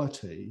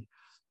quality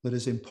that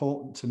is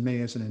important to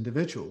me as an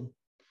individual,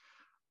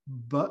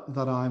 but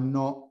that I'm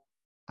not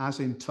as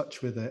in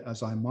touch with it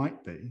as I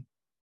might be.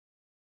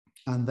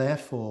 And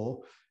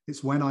therefore,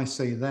 it's when I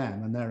see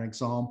them and their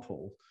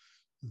example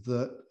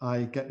that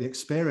I get the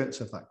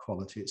experience of that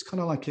quality. It's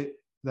kind of like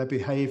their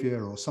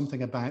behavior or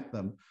something about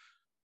them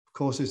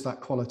causes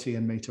that quality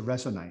in me to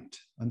resonate.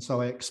 And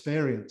so I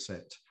experience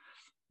it.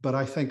 But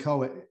I think,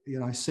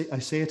 I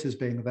see it as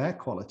being their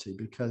quality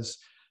because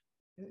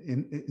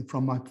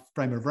from my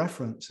frame of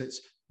reference,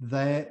 it's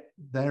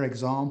their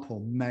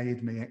example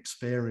made me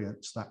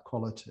experience that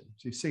quality.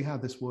 So you see how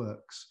this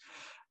works.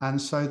 And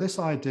so this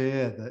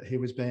idea that he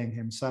was being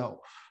himself,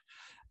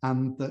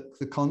 and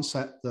the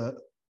concept that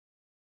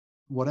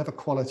whatever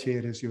quality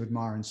it is you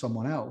admire in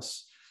someone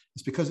else,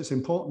 it's because it's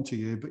important to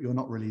you, but you're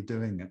not really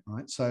doing it,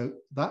 right? So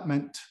that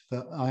meant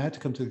that I had to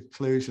come to the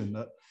conclusion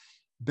that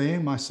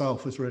being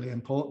myself was really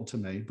important to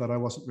me, but I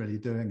wasn't really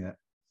doing it.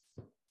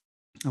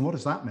 And what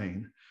does that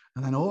mean?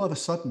 And then all of a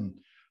sudden,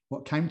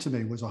 what came to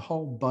me was a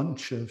whole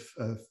bunch of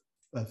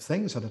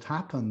things that had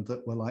happened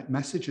that were like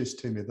messages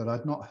to me that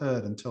I'd not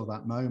heard until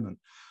that moment.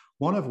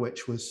 One of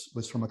which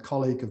was from a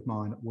colleague of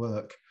mine at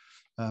work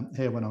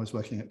here when I was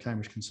working at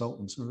Cambridge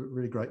Consultants, a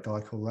really great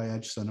guy called Ray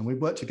Edgson, and we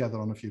worked together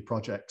on a few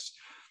projects.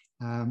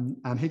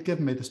 And he'd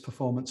given me this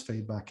performance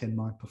feedback in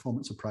my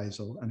performance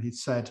appraisal, and he'd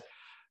said,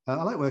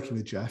 I like working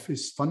with Jeff.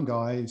 He's a fun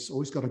guy. He's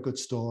always got a good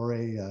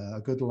story,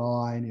 a good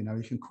line.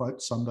 He can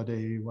quote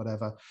somebody,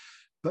 whatever.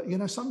 But,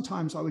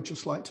 sometimes I would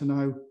just like to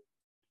know,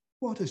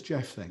 what does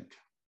Jeff think?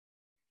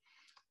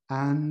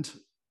 And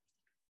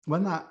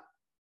when that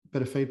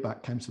bit of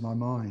feedback came to my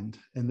mind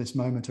in this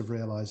moment of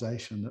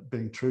realization that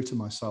being true to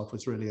myself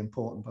was really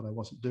important, but I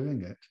wasn't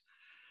doing it,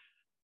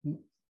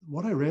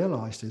 what I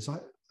realized is I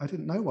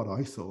didn't know what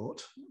I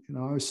thought.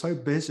 I was so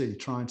busy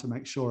trying to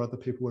make sure other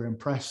people were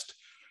impressed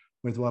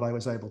with what I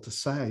was able to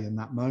say in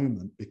that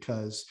moment,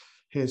 because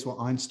here's what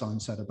Einstein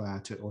said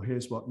about it, or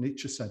here's what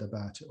Nietzsche said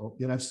about it, or,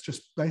 it's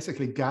just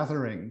basically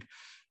gathering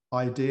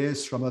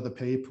ideas from other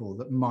people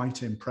that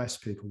might impress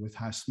people with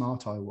how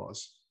smart I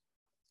was.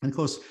 And of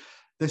course,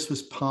 this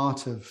was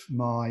part of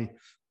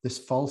this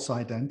false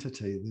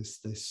identity,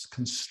 this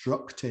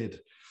constructed,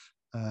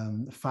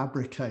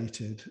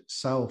 fabricated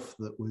self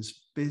that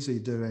was busy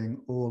doing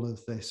all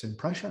of this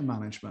impression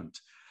management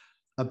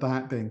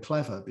about being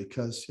clever,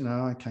 because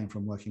I came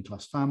from a working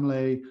class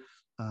family.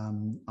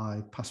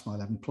 I passed my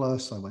 11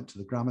 plus. I went to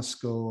the grammar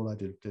school. I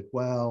did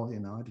well.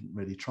 I didn't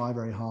really try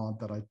very hard,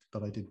 but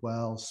I did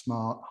well.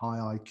 Smart,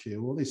 high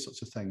IQ, all these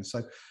sorts of things.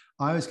 So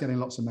I was getting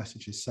lots of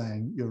messages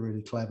saying, "You're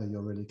really clever.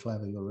 You're really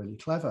clever. You're really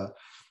clever."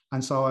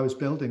 And so I was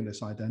building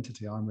this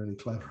identity. I'm really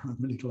clever. I'm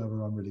really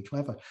clever. I'm really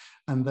clever.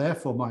 And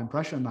therefore, my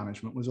impression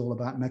management was all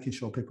about making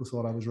sure people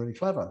thought I was really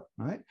clever.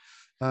 Right?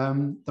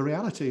 The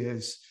reality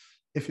is,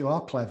 if you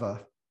are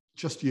clever,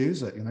 just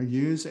use it.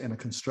 Use it in a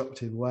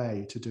constructive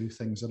way to do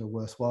things that are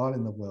worthwhile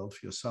in the world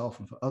for yourself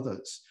and for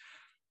others.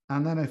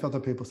 And then if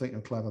other people think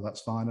you're clever,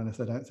 that's fine. And if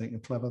they don't think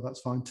you're clever,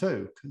 that's fine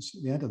too. Because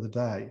at the end of the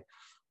day,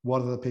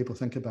 what other people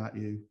think about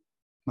you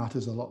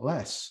matters a lot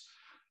less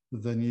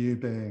than you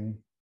being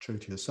true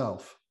to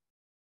yourself.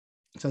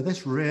 So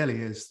this really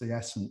is the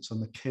essence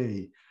and the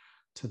key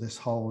to this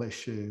whole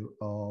issue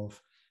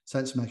of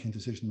sense making,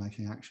 decision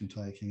making, action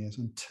taking, is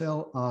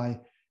until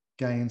I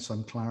gain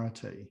some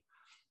clarity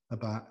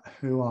about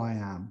who I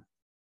am,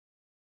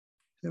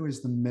 who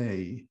is the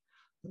me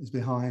that is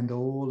behind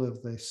all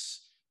of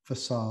this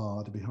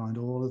facade, behind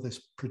all of this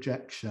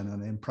projection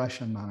and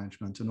impression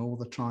management and all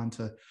the trying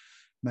to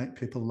make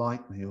people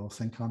like me or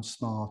think I'm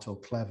smart or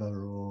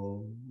clever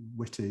or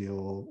witty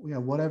or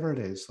whatever it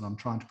is that I'm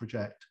trying to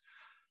project.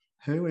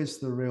 Who is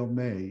the real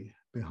me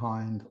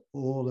behind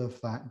all of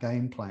that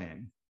game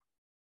playing?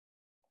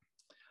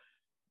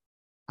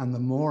 And the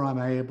more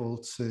I'm able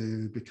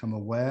to become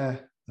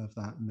aware of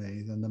that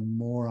me, then the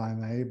more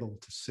I'm able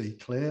to see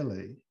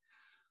clearly,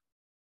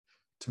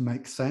 to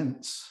make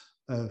sense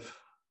of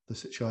the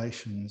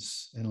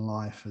situations in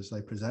life as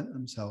they present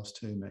themselves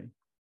to me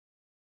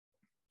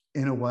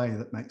in a way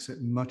that makes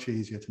it much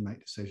easier to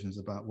make decisions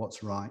about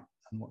what's right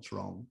and what's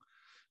wrong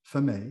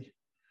for me,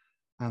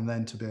 and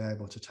then to be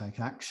able to take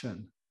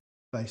action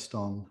based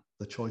on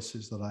the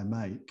choices that I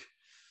make.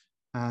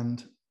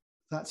 And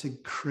that's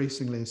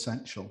increasingly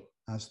essential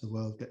as the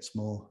world gets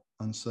more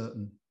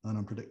uncertain and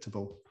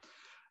unpredictable.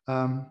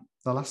 The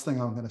last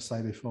thing I'm going to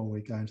say before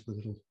we go into the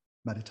little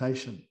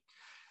meditation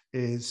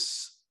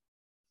is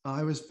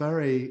I was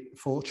very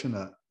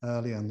fortunate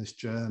early on this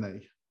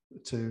journey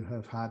to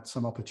have had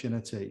some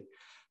opportunity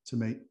to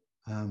meet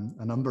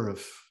a number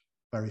of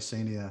very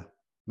senior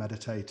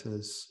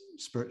meditators,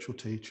 spiritual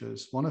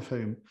teachers, one of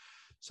whom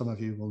some of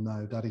you will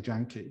know Dadi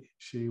Janki.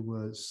 She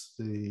was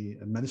the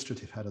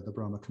administrative head of the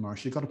Brahma Kumaris.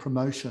 She got a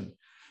promotion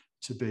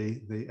to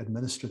be the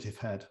administrative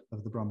head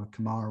of the Brahma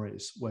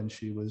Kumaris when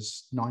she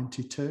was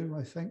 92,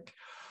 I think.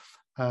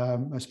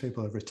 Most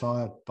people have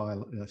retired by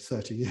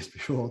 30 years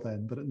before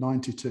then, but at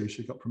 92,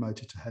 she got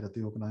promoted to head of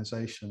the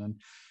organization. And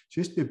she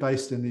used to be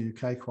based in the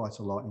UK quite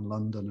a lot, in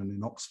London and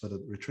in Oxford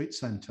at the retreat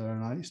center.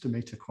 And I used to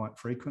meet her quite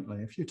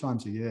frequently, a few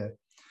times a year.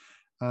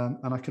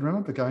 And I can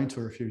remember going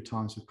to her a few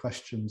times with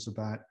questions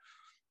about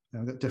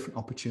different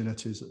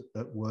opportunities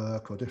at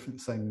work or different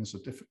things, or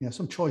different,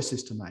 some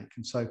choices to make.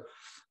 And so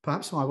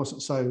perhaps I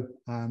wasn't so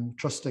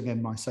trusting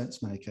in my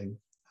sense making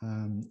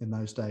in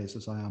those days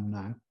as I am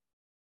now.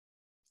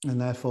 And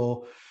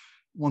therefore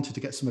wanted to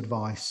get some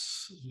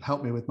advice,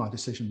 help me with my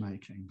decision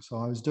making. So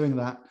I was doing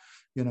that,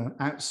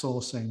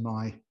 outsourcing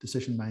my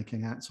decision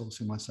making,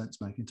 outsourcing my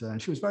sense making to her.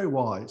 And she was very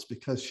wise,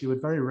 because she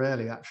would very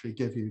rarely actually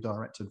give you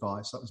direct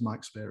advice. That was my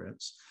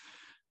experience.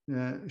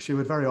 She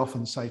would very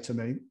often say to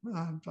me,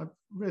 I'm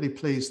really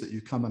pleased that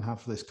you come and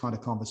have this kind of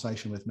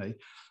conversation with me.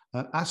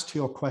 As to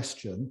your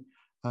question,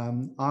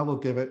 I will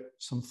give it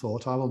some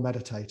thought. I will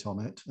meditate on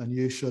it, and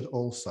you should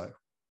also.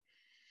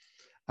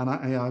 And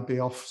I'd be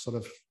off sort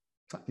of,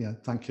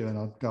 thank you. And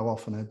I'd go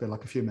off, and it'd be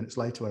like a few minutes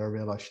later where I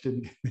realized she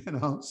didn't give me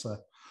an answer.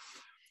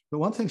 But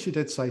one thing she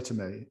did say to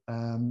me,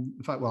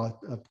 in fact, I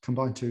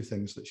combined two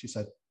things that she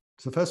said.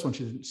 So the first one,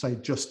 she didn't say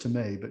just to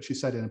me, but she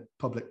said in a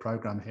public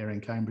program here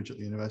in Cambridge at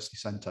the University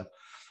Centre,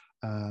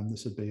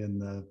 this would be in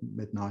the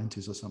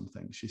mid-90s or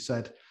something. She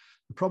said,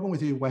 the problem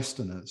with you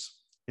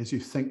Westerners is you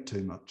think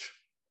too much.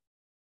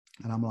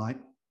 And I'm like,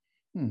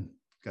 going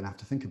to have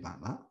to think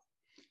about that.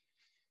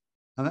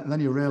 And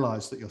then you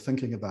realize that you're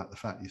thinking about the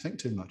fact you think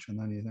too much. And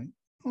then you think,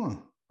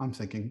 I'm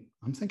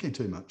thinking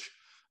too much.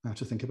 I have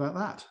to think about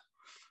that.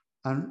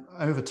 And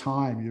over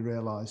time, you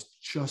realize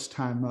just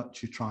how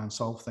much you try and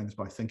solve things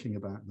by thinking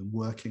about them,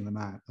 working them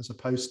out, as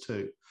opposed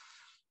to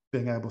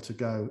being able to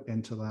go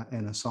into that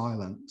inner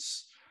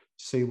silence,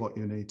 see what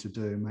you need to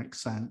do, make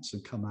sense,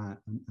 and come out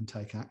and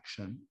take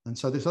action. And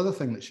so this other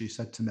thing that she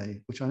said to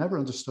me, which I never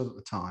understood at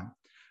the time,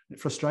 it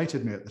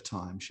frustrated me at the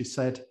time. She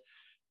said,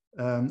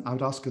 I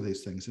would ask her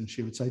these things, and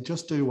she would say,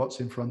 just do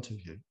what's in front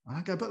of you. And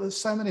I go, but there's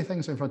so many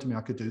things in front of me.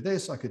 I could do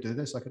this, I could do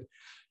this, I could.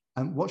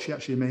 And what she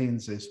actually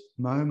means is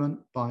moment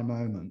by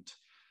moment,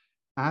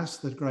 as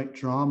the great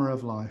drama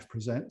of life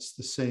presents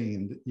the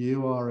scene that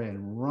you are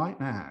in right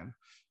now,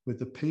 with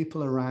the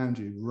people around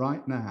you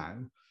right now,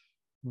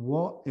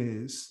 what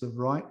is the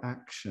right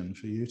action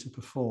for you to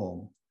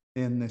perform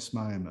in this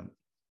moment?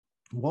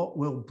 What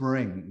will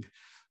bring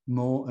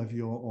more of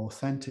your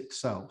authentic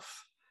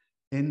self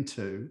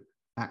into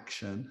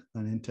action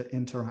and into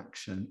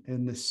interaction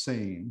in this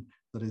scene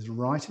that is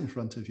right in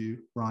front of you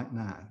right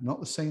now? Not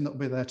the scene that will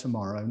be there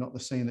tomorrow, not the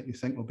scene that you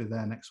think will be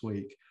there next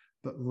week,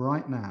 but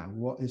right now,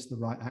 what is the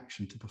right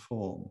action to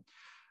perform?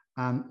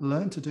 And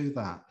learn to do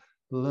that.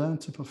 Learn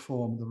to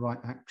perform the right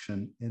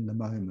action in the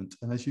moment.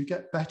 And as you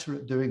get better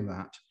at doing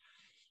that,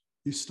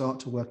 you start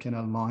to work in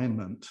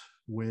alignment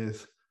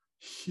with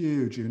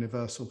huge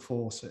universal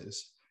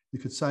forces. You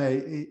could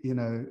say,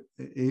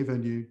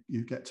 even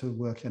you get to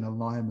work in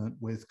alignment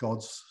with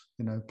God's,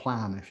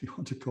 plan, if you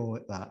want to call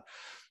it that.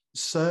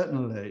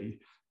 Certainly,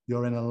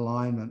 you're in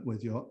alignment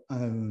with your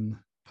own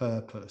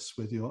purpose,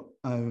 with your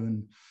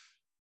own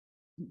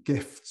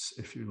gifts,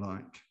 if you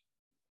like.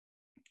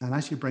 And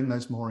as you bring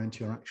those more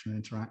into your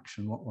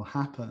interaction, what will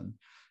happen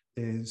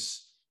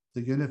is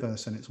the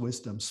universe in its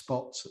wisdom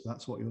spots that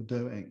that's what you're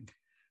doing.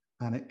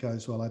 And it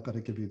goes, well, I've got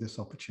to give you this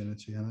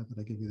opportunity, and I've got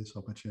to give you this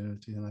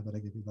opportunity, and I've got to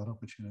give you that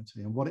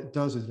opportunity. And what it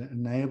does is it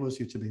enables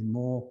you to be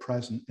more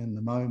present in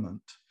the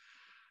moment,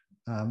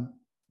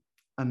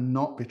 and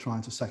not be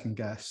trying to second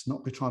guess,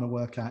 not be trying to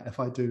work out, if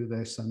I do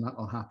this, and that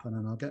will happen,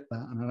 and I'll get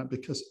that. And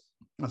because,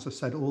 as I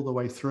said, all the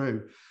way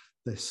through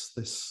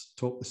this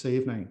talk this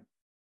evening,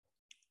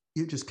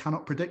 you just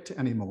cannot predict it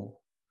anymore.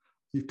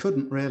 You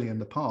couldn't really in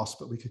the past,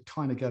 but we could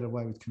kind of get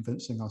away with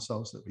convincing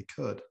ourselves that we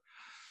could.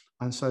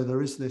 And so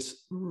there is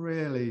this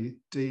really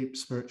deep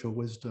spiritual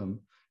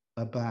wisdom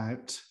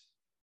about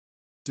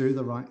do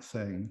the right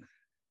thing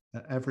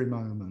at every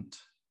moment,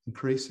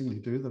 increasingly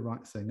do the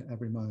right thing at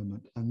every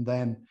moment. And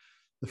then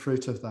the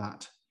fruit of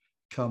that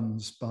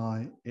comes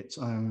by its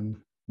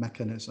own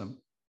mechanism.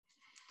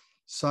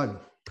 So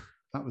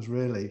that was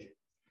really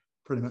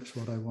pretty much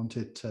what I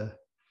wanted to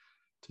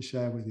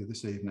share with you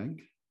this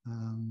evening.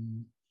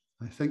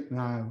 I think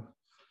now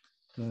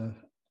the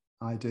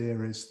idea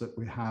is that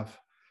we have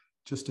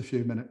just a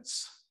few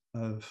minutes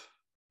of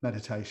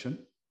meditation.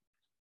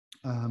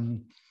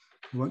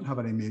 We won't have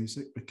any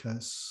music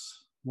because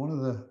one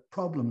of the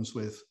problems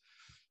with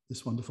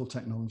this wonderful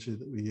technology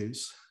that we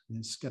use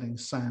is getting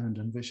sound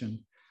and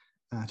vision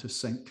out of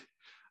sync.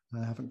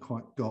 I haven't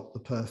quite got the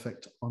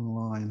perfect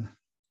online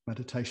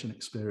meditation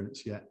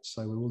experience yet,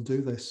 so we will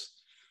do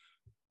this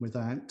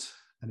without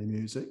any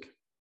music.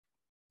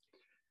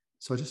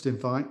 So I just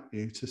invite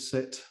you to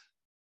sit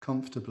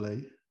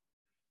comfortably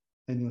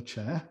in your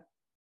chair.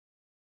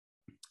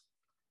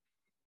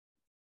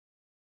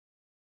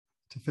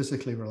 to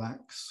physically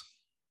relax.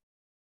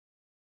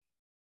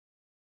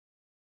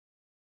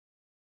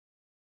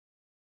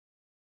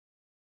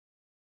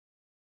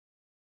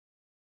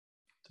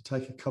 To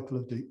take a couple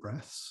of deep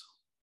breaths.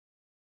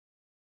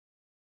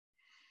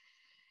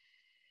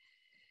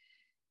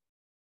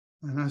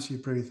 And as you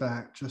breathe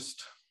out,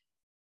 just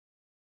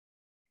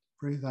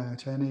breathe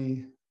out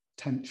any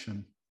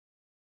tension.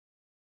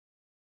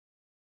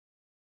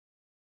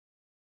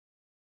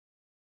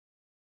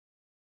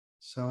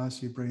 So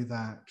as you breathe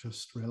out,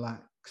 just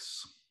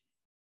relax.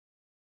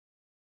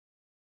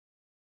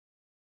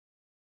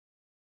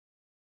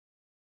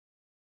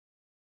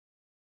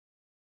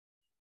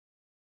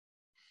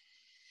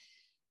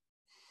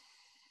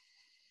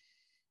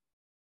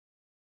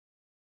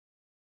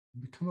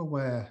 Become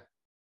aware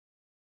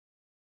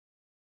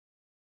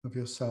of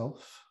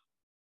yourself,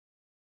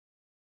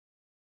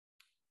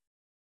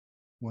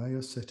 where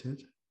you're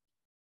seated,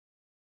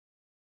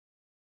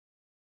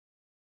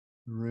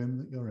 the room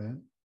that you're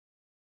in,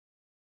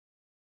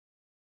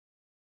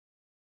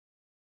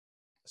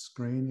 the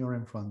screen you're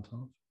in front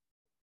of.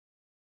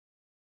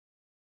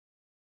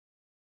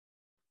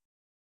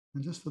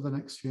 And just for the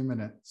next few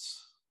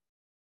minutes,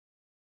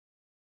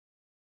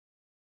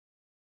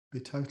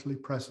 be totally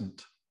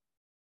present.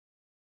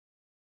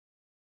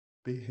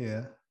 Be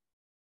here,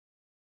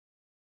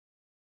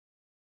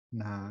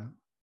 now.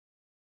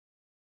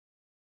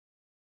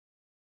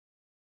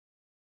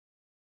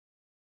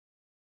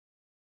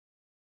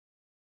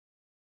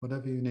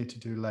 Whatever you need to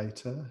do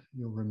later,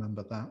 you'll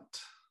remember that.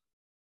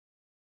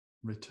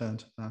 Return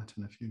to that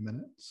in a few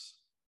minutes.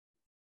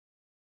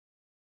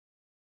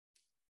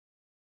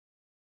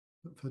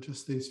 But for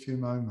just these few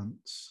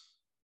moments,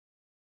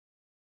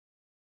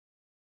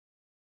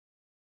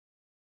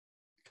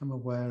 become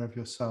aware of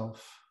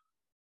yourself,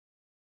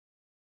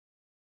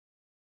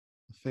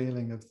 the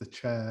feeling of the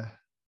chair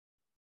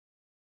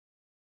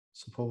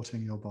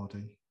supporting your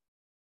body.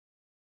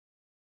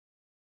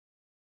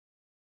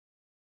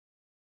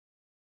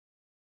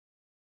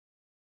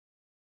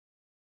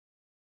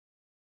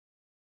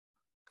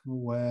 Become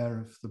aware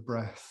of the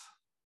breath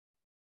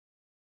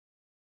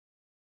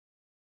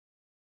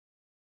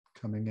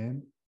coming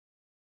in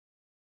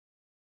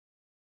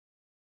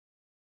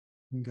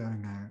and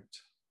going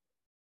out.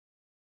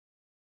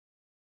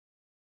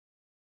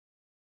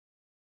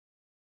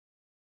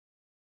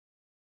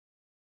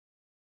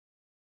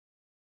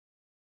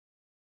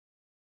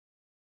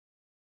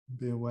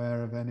 Be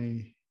aware of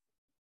any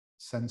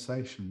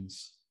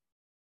sensations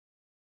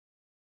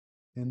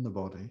in the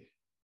body.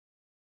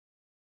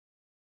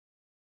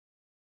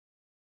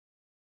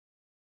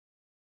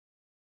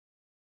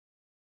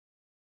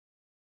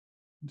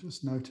 And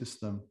just notice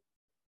them.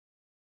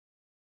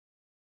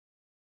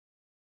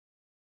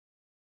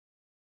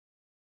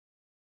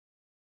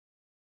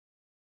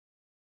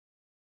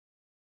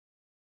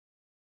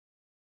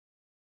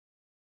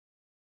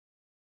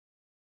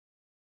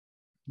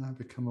 Now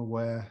become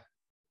aware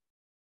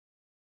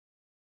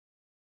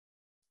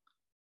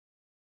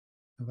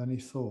of any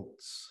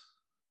thoughts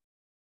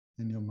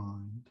in your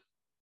mind.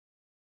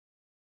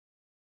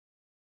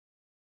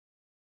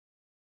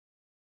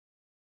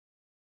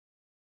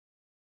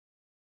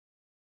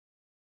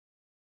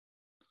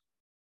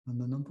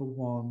 And the number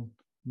one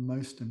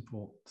most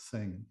important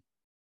thing,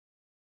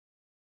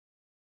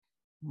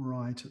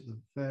 right at the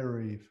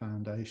very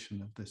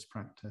foundation of this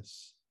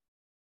practice,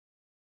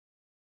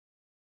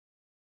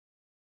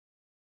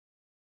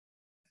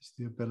 is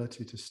the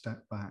ability to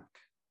step back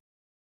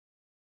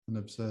and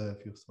observe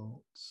your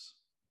thoughts.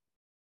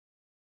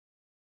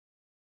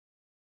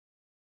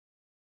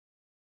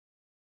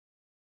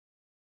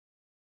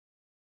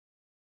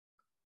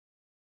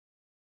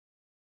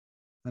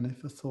 And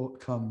if a thought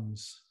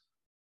comes,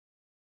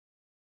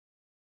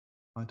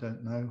 I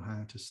don't know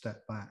how to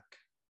step back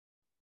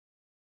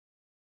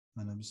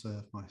and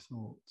observe my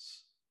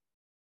thoughts.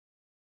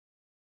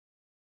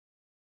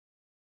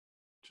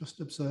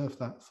 Just observe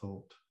that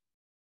thought.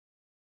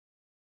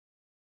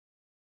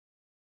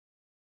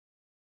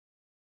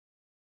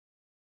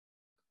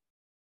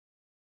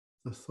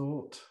 The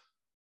thought,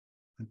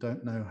 I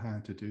don't know how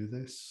to do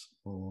this,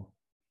 or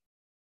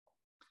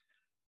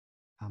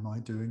am I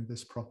doing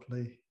this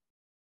properly?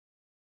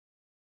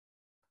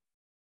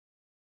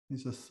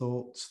 These are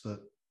thoughts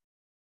that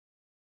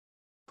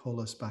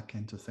pull us back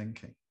into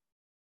thinking.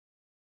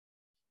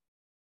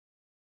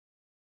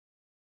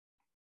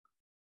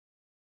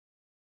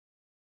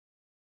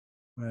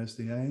 Whereas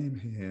the aim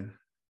here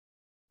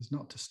is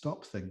not to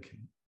stop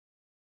thinking,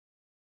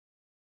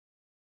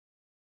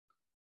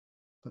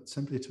 but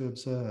simply to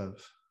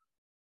observe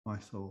my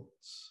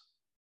thoughts.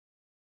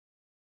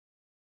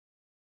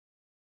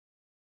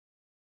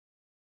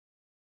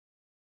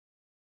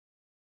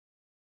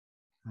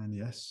 And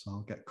yes,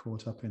 I'll get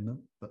caught up in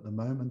them, but the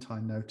moment I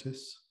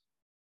notice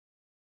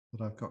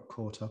that I've got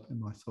caught up in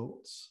my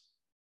thoughts,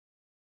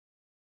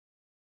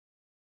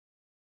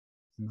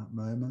 in that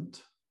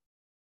moment,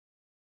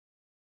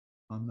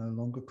 I'm no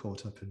longer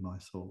caught up in my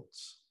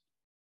thoughts.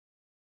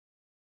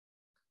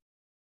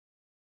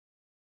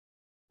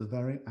 the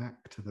very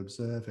act of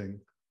observing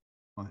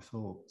my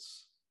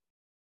thoughts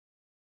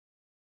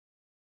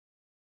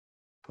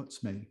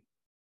puts me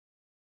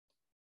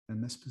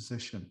in this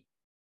position,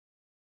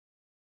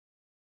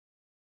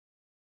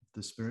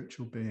 the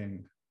spiritual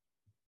being,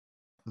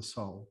 the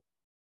soul,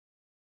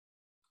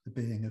 the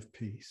being of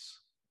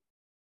peace,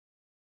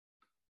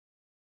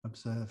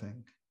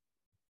 observing.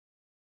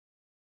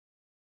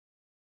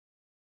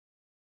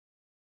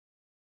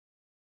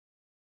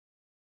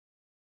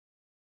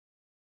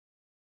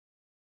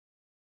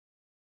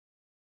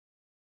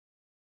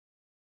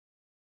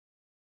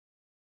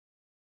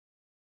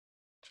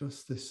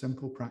 Just this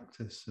simple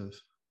practice of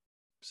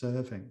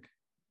observing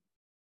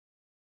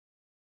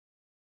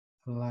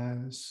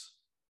allows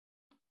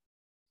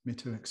me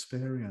to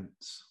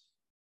experience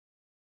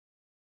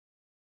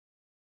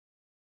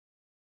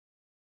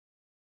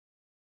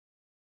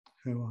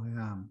who I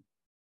am,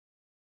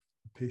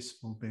 a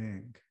peaceful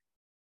being.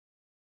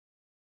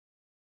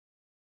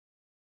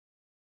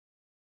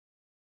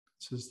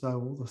 It's as though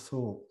all the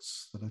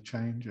thoughts that are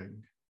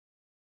changing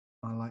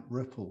are like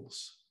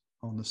ripples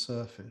on the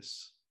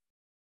surface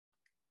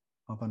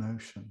of an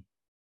ocean.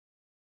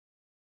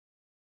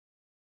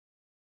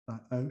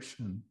 That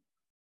ocean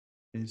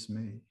is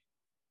me.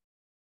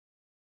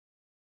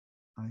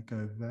 I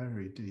go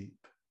very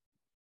deep.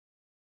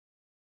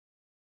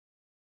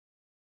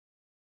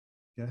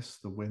 Yes,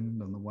 the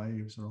wind and the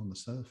waves are on the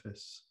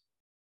surface,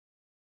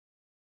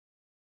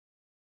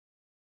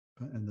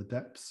 but in the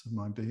depths of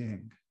my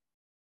being,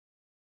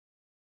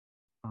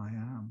 I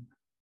am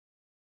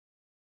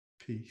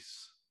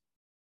peace.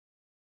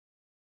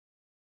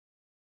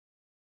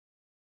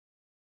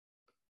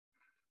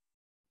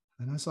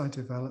 And as I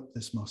develop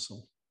this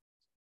muscle,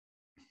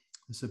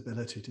 this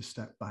ability to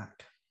step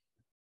back,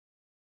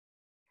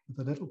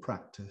 with a little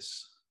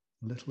practice,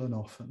 little and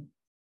often,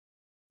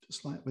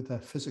 just like with their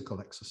physical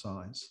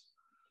exercise,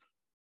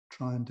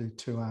 try and do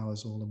 2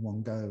 hours all in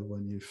one go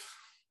when you've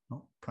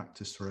not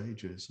practiced for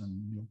ages,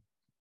 and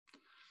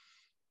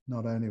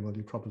not only will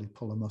you probably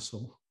pull a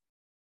muscle,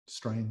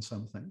 strain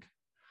something,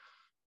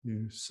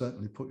 you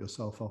certainly put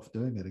yourself off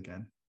doing it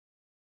again.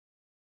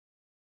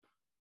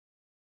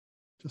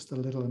 Just a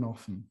little and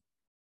often,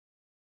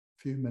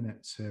 a few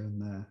minutes here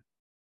and there.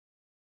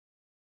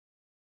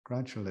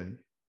 Gradually,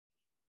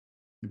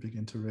 you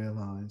begin to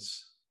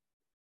realize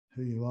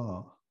who you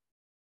are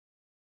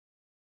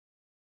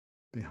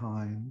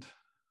behind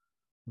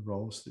the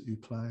roles that you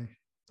play,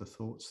 the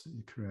thoughts that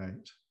you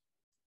create,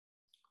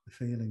 the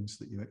feelings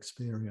that you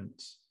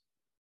experience.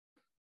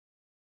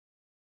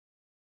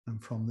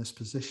 And from this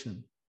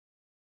position,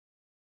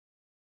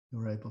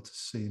 you're able to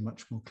see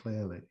much more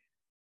clearly.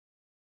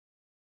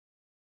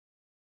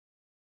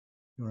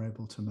 You're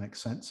able to make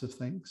sense of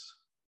things.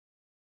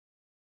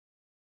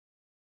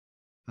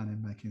 And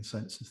in making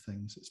sense of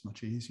things, it's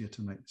much easier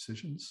to make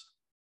decisions.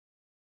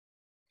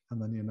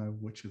 And then you know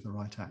which are the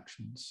right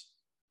actions,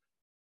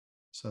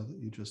 so that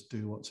you just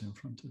do what's in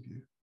front of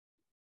you.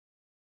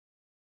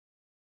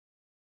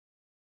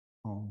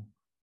 Om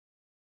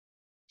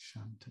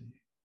Shanti.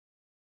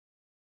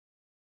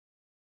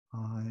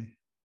 I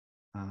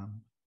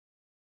am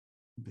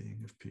a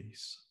being of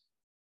peace.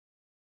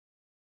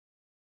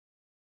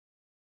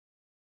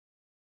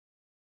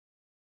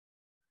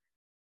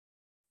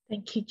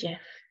 Thank you,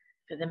 Jeff,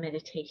 for the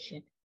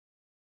meditation.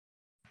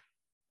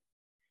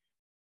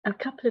 A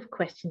couple of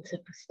questions have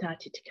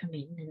started to come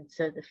in. And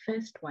so the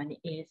first one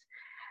is,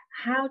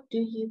 how do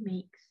you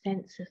make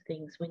sense of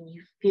things when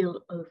you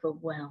feel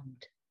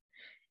overwhelmed?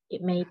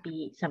 It may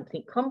be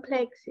something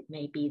complex, it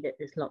may be that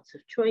there's lots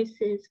of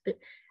choices, but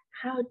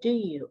how do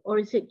you? Or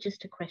is it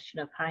just a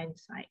question of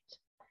hindsight?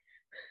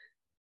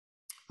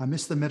 I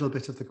missed the middle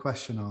bit of the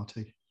question,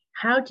 Artie.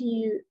 How do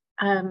you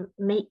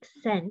make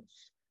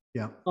sense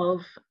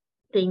of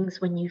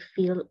things when you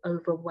feel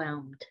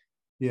overwhelmed?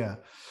 Yeah,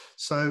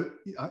 so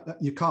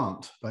you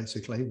can't,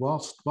 basically.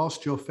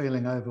 Whilst you're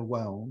feeling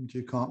overwhelmed,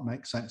 you can't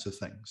make sense of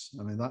things.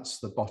 I mean, that's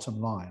the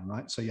bottom line,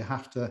 right? So you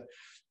have to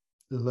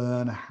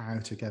learn how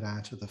to get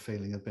out of the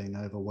feeling of being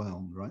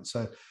overwhelmed, right?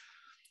 So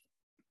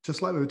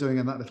just like we were doing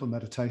in that little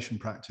meditation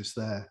practice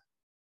there,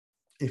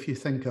 if you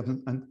think of,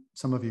 and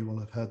some of you will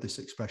have heard this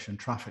expression,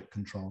 traffic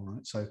control,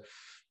 right? So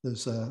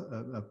there's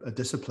a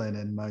discipline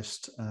in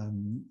most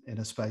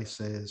inner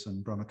spaces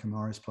and Brahma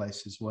Kumari's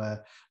places where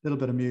a little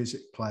bit of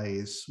music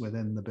plays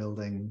within the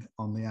building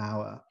on the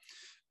hour.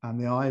 And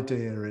the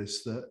idea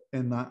is that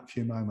in that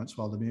few moments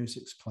while the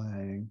music's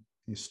playing,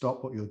 you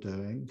stop what you're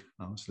doing.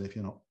 Obviously, if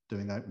you're not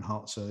doing open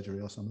heart surgery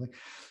or something,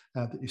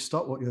 that you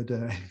stop what you're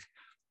doing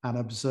and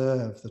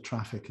observe the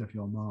traffic of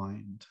your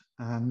mind.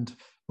 And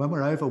when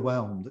we're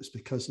overwhelmed, it's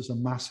because there's a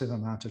massive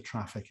amount of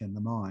traffic in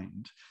the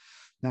mind.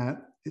 Now,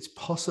 it's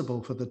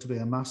possible for there to be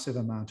a massive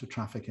amount of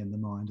traffic in the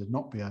mind and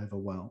not be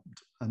overwhelmed.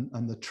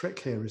 And the trick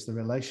here is the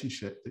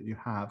relationship that you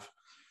have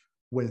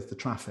with the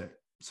traffic.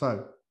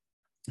 So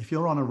if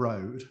you're on a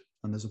road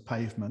and there's a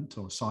pavement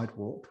or a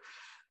sidewalk,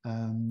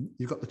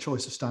 you've got the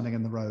choice of standing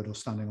in the road or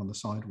standing on the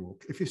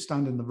sidewalk. If you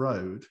stand in the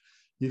road,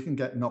 you can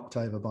get knocked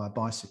over by a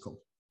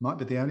bicycle. might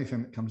be the only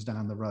thing that comes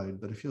down the road,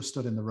 but if you're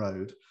stood in the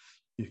road,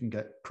 you can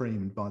get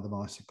creamed by the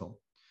bicycle.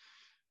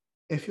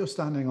 If you're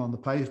standing on the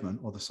pavement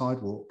or the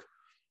sidewalk,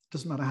 it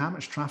doesn't matter how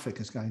much traffic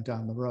is going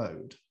down the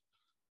road,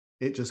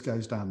 it just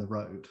goes down the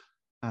road.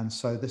 And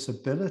so this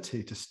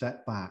ability to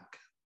step back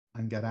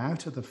and get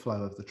out of the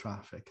flow of the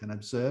traffic and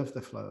observe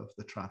the flow of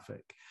the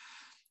traffic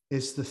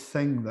is the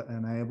thing that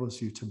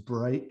enables you to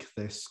break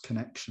this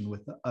connection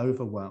with the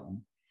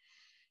overwhelm.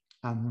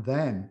 And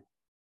then,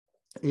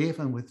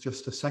 even with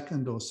just a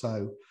second or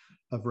so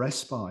of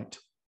respite,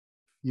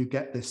 you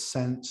get this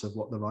sense of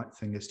what the right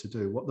thing is to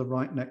do, what the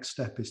right next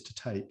step is to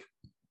take.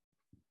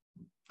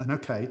 And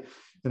okay,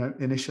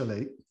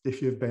 initially,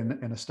 if you've been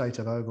in a state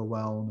of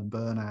overwhelm and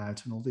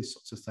burnout and all these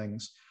sorts of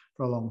things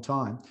for a long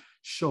time,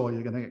 sure,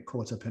 you're going to get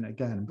caught up in it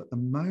again. But the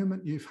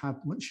moment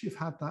once you've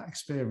had that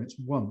experience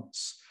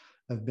once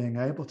of being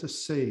able to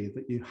see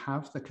that you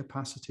have the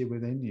capacity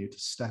within you to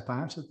step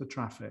out of the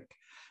traffic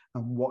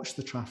and watch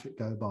the traffic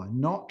go by,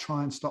 not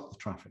try and stop the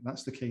traffic.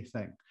 That's the key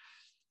thing.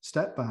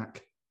 Step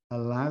back,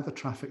 allow the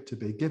traffic to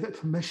be, give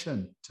it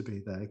permission to be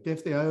there,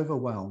 give the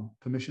overwhelm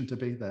permission to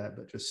be there,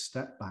 but just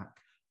step back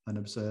and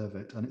observe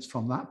it. And it's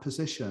from that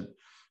position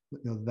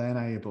that you're then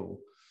able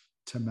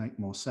to make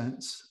more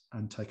sense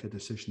and take a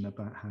decision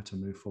about how to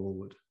move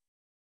forward.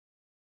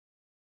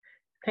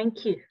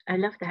 Thank you. I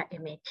love that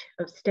image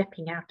of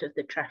stepping out of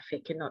the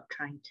traffic and not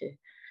trying to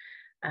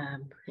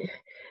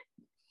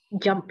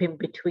jump in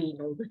between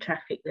all the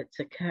traffic that's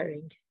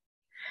occurring.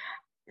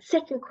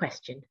 Second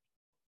question.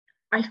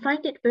 I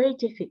find it very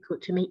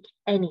difficult to make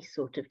any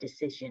sort of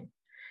decision,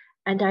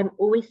 and I'm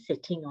always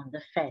sitting on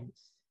the fence.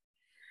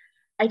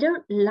 I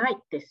don't like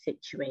this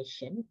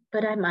situation,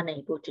 but I'm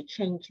unable to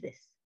change this.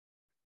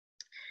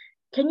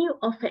 Can you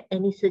offer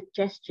any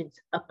suggestions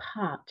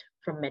apart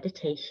from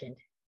meditation?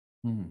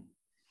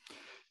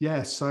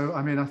 Yeah, so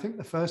I mean, I think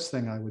the first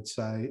thing I would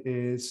say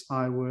is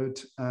I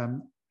would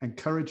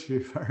encourage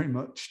you very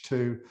much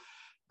to,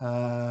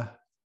 I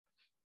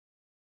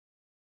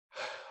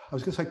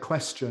was going to say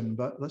question,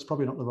 but that's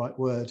probably not the right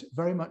word,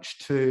 very much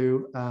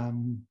to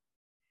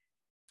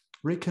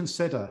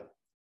reconsider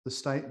the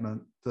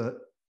statement that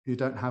you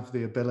don't have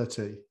the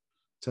ability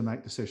to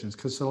make decisions.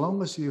 Because as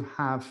long as you've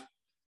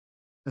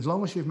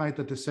made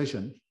the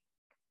decision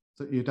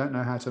that you don't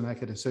know how to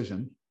make a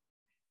decision,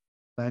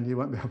 then you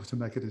won't be able to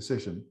make a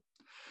decision.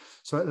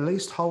 So at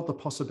least hold the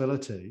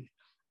possibility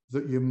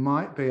that you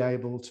might be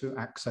able to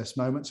access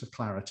moments of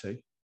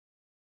clarity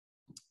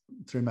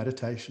through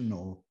meditation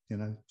or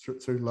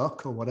through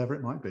luck or whatever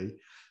it might be,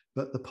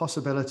 but the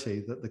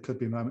possibility that there could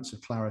be moments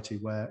of clarity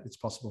where it's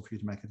possible for you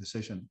to make a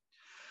decision.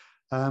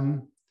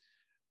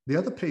 The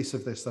other piece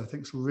of this that I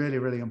think is really,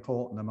 really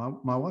important, and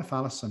my wife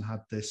Alison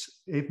had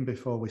this even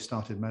before we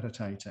started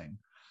meditating,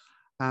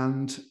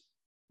 and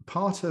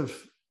part of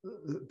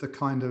the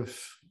kind of,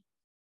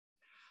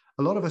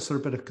 a lot of us are a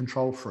bit of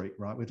control freak,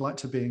 right? We'd like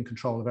to be in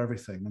control of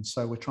everything. And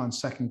so we try and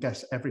second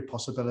guess every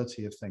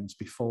possibility of things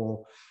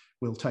before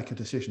we'll take a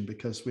decision,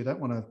 because we don't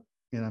want to,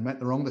 make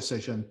the wrong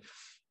decision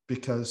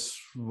because,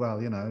 well,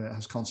 it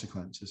has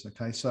consequences.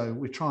 Okay. So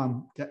we try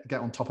and get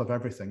on top of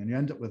everything, and you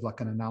end up with like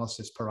an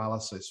analysis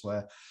paralysis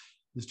where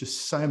there's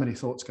just so many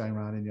thoughts going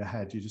around in your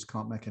head, you just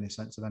can't make any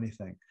sense of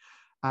anything.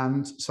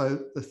 And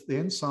so the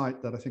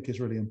insight that I think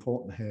is really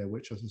important here,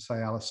 which, as I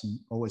say, Alison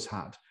always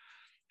had,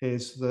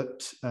 is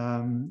that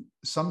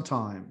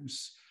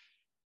sometimes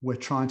we're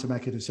trying to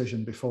make a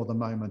decision before the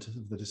moment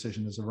of the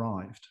decision has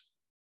arrived.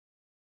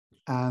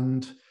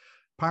 And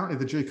apparently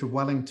the Duke of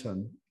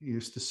Wellington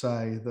used to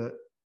say that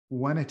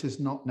when it is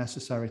not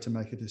necessary to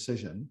make a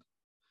decision,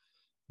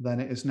 then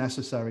it is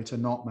necessary to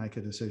not make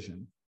a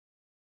decision.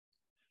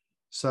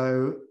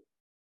 So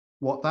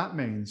what that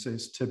means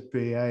is to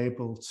be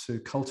able to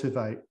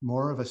cultivate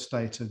more of a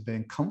state of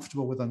being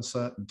comfortable with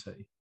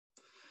uncertainty.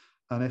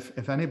 And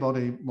if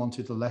anybody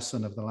wanted a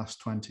lesson of the last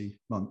 20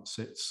 months,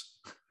 it's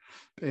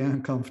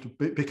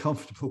be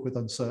comfortable with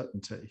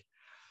uncertainty.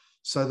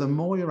 So the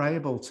more you're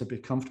able to be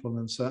comfortable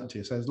with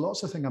uncertainty, so there's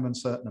lots of things I'm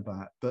uncertain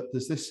about, but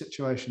there's this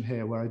situation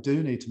here where I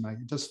do need to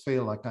it does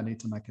feel like I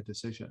need to make a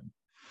decision,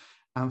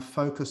 and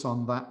focus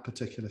on that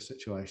particular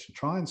situation.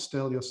 Try and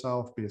still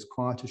yourself, be as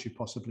quiet as you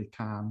possibly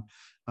can.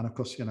 And of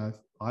course,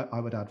 I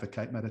would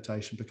advocate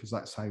meditation, because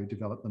that's how you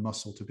develop the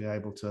muscle to be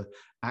able to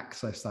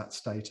access that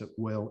state at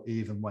will,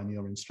 even when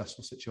you're in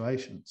stressful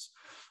situations.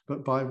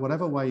 But by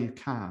whatever way you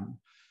can,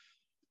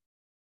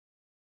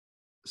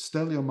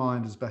 still your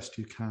mind as best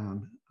you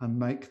can and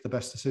make the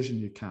best decision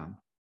you can.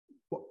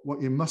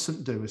 What you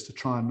mustn't do is to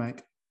try and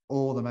make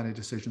all the many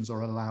decisions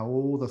or allow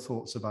all the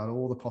thoughts about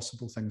all the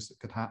possible things that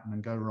could happen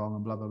and go wrong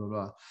and blah, blah, blah,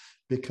 blah,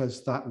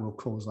 because that will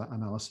cause that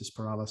analysis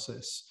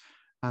paralysis.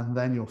 And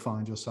then you'll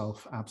find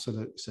yourself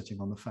absolutely sitting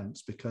on the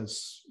fence,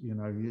 because,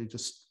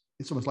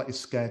 it's almost like you're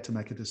scared to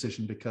make a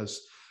decision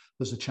because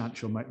there's a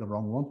chance you'll make the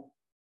wrong one.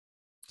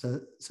 So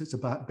it's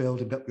about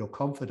building up your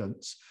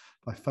confidence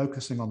by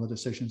focusing on the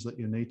decisions that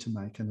you need to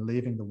make and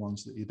leaving the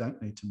ones that you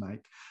don't need to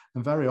make.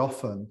 And very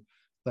often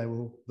they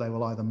will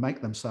either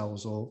make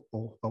themselves or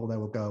they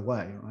will go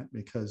away, right?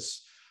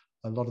 Because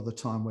a lot of the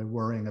time we're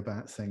worrying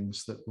about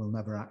things that we'll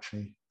never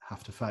actually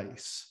have to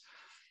face.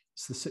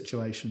 It's the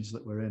situations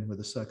that we're in with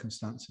the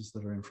circumstances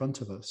that are in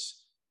front of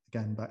us.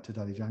 Again, back to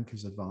Daddy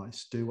Yankee's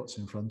advice, do what's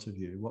in front of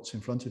you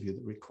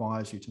that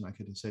requires you to make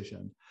a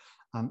decision,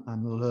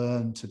 and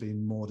learn to be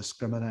more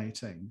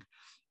discriminating,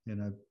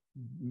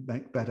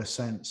 make better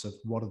sense of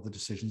what are the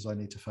decisions I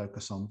need to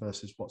focus on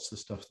versus what's the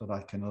stuff that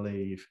I can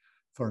leave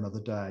for another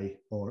day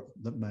or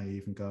that may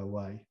even go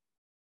away.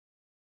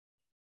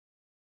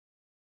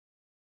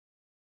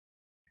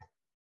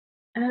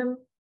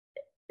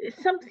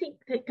 Something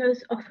that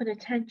goes off on a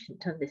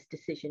tangent on this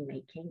decision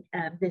making,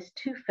 there's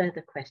two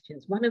further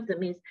questions. One of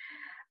them is,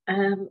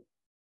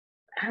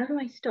 how do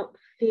I stop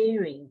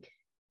fearing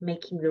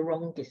making the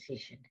wrong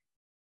decision?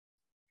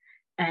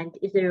 And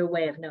is there a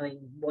way of knowing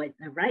what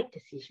the right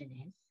decision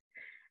is?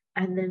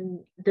 And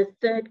then the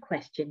third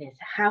question is,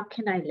 how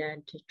can I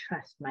learn to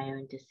trust my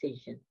own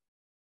decision?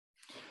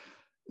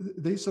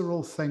 These are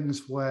all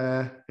things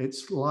where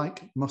it's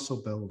like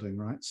muscle building,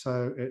 right?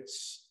 So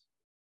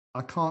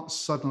I can't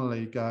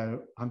suddenly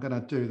go, I'm going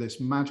to do this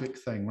magic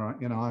thing, right?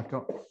 I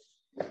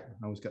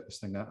always get this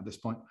thing out at this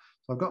point.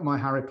 So I've got my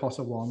Harry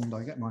Potter wand.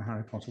 I get my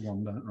Harry Potter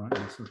wand out, right?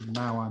 And so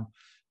now I'm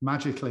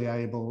magically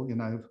able,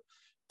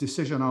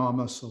 decision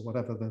armus or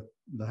whatever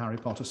the Harry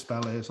Potter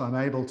spell is, I'm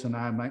able to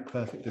now make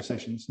perfect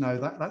decisions. No,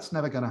 that's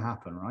never going to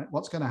happen, right?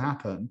 What's going to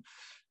happen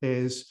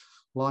is,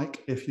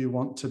 like if you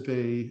want to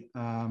be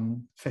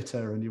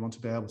fitter and you want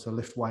to be able to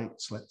lift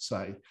weights, let's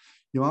say,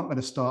 you aren't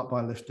going to start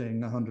by lifting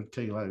 100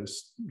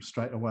 kilos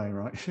straight away,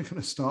 right? You're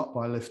going to start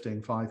by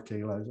lifting 5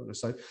 kilos.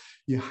 So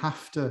you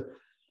have to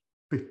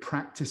be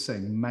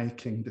practicing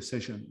making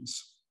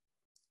decisions.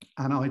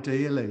 And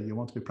ideally, you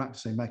want to be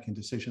practicing making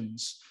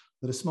decisions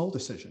that are small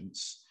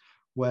decisions,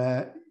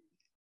 where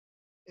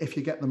if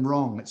you get them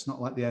wrong, it's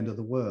not like the end of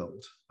the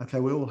world. Okay,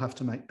 we all have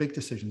to make big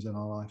decisions in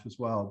our life as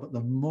well. But the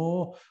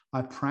more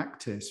I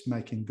practice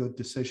making good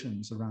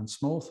decisions around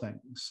small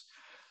things,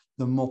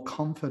 the more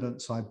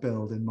confidence I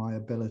build in my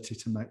ability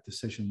to make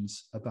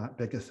decisions about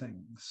bigger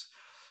things.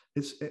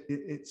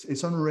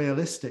 It's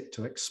unrealistic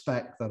to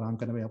expect that I'm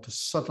going to be able to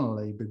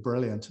suddenly be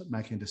brilliant at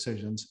making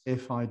decisions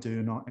if I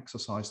do not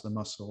exercise the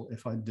muscle,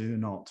 if I do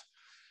not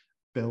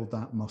build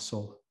that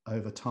muscle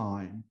over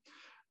time.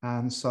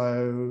 And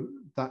so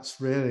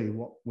that's really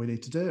what we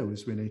need to do,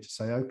 is we need to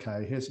say,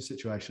 okay, here's the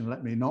situation.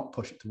 Let me not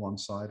push it to one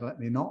side. Let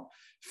me not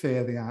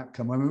fear the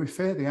outcome. When we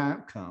fear the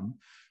outcome,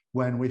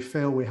 when we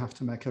feel we have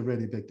to make a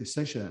really big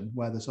decision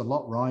where there's a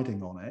lot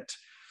riding on it,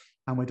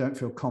 and we don't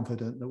feel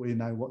confident that we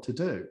know what to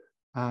do.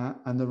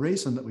 And the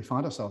reason that we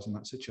find ourselves in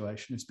that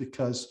situation is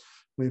because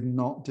we've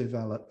not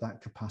developed that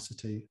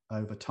capacity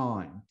over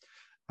time.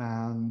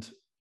 And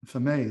for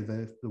me,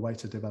 the way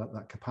to develop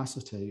that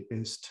capacity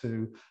is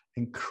to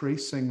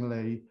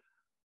increasingly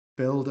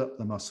build up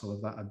the muscle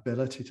of that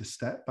ability to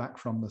step back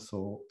from the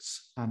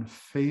thoughts and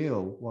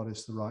feel what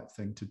is the right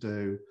thing to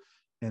do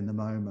in the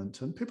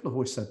moment. And people have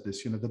always said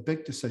this, the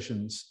big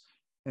decisions,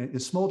 the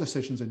small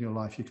decisions in your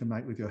life you can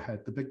make with your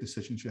head, the big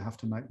decisions you have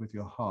to make with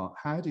your heart.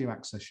 How do you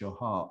access your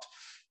heart?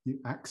 You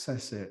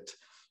access it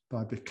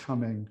by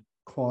becoming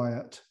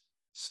quiet,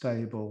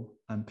 stable,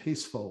 and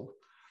peaceful.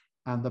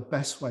 And the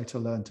best way to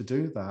learn to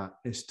do that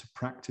is to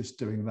practice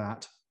doing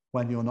that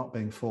when you're not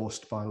being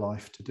forced by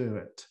life to do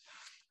it.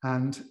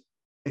 And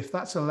if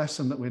that's a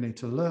lesson that we need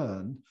to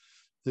learn,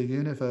 the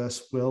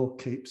universe will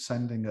keep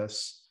sending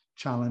us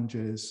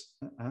challenges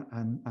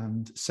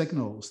and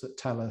signals that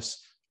tell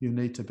us you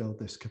need to build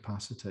this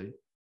capacity.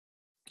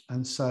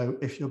 And so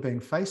if you're being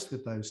faced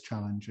with those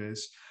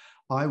challenges,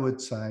 I would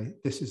say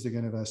this is the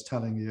universe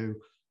telling you,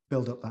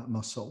 build up that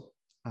muscle.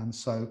 And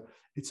so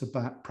it's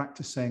about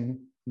practicing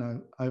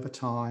over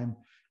time,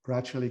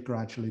 gradually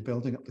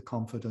building up the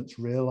confidence,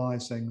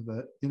 realizing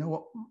that,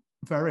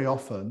 very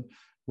often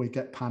we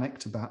get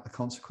panicked about the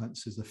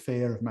consequences, the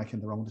fear of making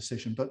the wrong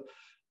decision. But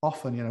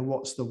often,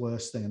 what's the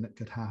worst thing that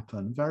could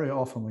happen? Very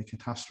often we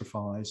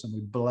catastrophize and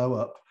we blow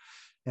up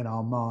in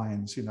our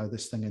minds,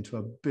 this thing into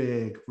a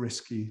big,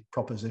 risky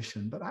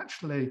proposition. But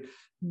actually,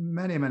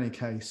 many, many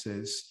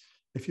cases,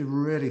 if you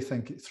really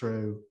think it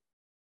through,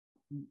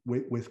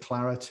 with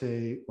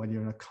clarity, when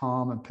you're in a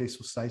calm and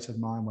peaceful state of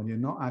mind, when you're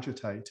not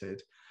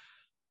agitated,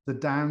 the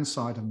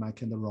downside of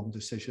making the wrong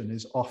decision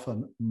is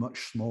often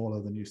much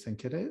smaller than you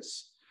think it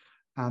is.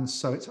 And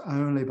so it's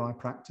only by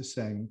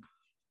practicing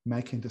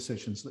making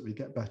decisions that we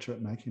get better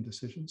at making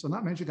decisions. And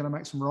that means you're going to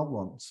make some wrong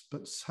ones,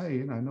 but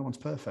hey, no one's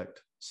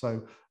perfect.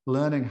 So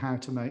learning how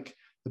to make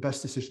the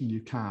best decision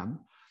you can,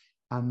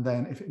 and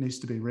then if it needs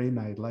to be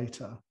remade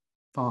later,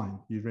 fine,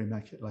 you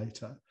remake it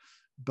later.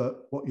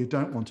 But what you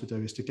don't want to do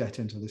is to get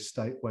into this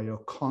state where you're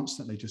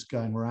constantly just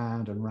going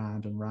round and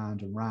round and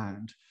round and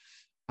round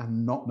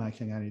and not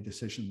making any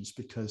decisions,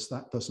 because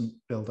that doesn't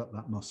build up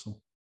that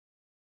muscle.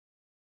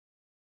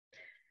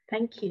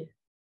 Thank you.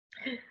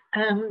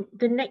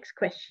 The next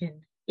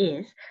question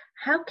is,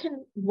 how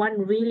can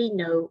one really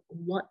know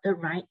what the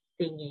right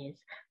thing is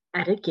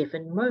at a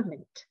given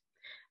moment?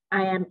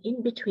 I am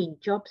in between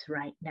jobs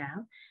right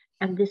now,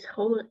 And this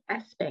whole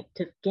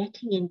aspect of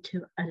getting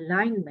into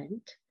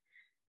alignment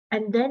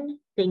and then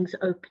things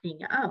opening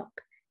up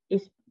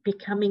is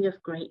becoming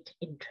of great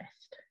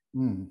interest.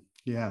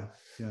 Yeah.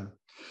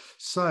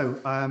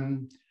 So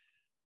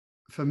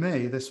for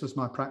me, this was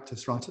my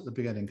practice right at the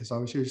beginning, because I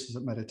was used to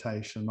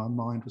meditation. My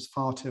mind was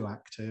far too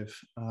active.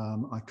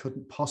 I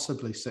couldn't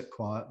possibly sit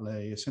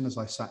quietly. As soon as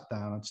I sat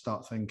down, I'd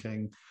start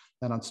thinking.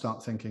 Then I'd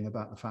start thinking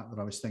about the fact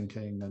that I was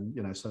thinking,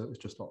 and so it was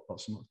just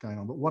lots and lots going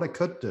on. But what I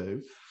could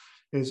do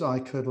is I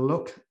could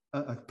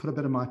put a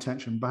bit of my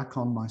attention back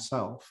on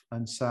myself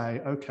and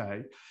say,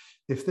 okay,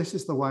 if this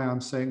is the way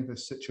I'm seeing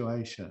this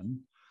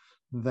situation,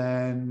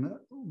 then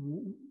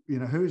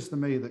who is the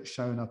me that's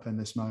shown up in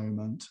this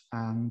moment,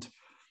 and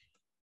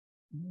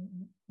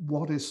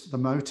what is the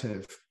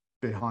motive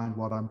behind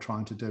what I'm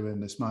trying to do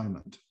in this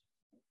moment?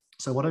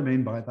 So what I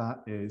mean by that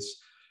is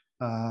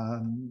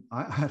I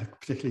had a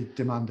particularly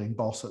demanding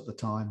boss at the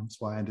time. That's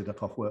why I ended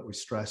up off work with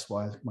stress,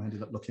 why I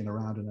ended up looking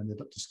around and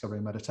ended up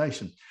discovering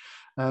meditation.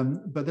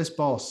 But this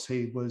boss,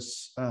 he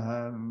was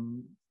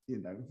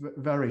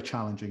very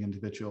challenging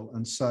individual.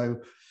 And so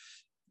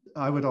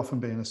I would often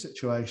be in a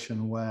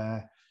situation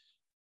where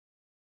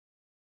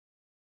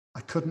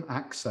I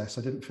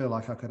didn't feel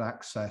like I could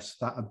access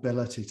that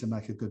ability to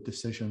make a good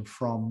decision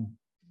from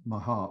my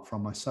heart,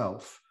 from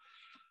myself,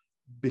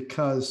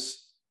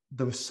 because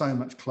there was so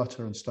much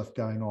clutter and stuff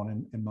going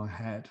on in my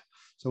head.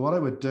 So what I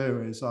would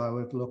do is I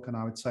would look and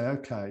I would say,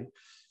 okay,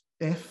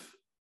 if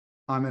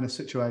I'm in a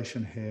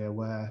situation here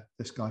where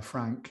this guy,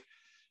 Frank,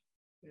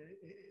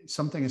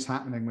 something is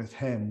happening with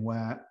him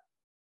where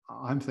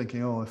I'm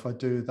thinking, oh, if I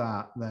do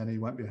that, then he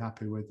won't be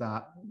happy with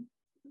that.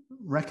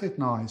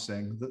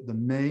 Recognizing that the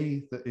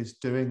me that is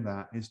doing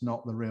that is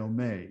not the real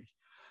me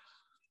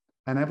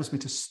enables me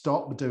to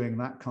stop doing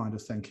that kind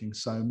of thinking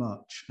so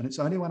much. And it's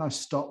only when I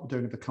stop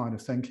doing the kind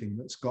of thinking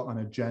that's got an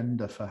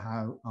agenda for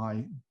how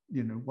I,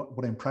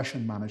 what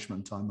impression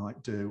management I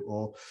might do,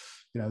 or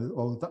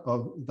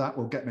that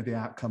will get me the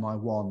outcome I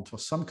want, or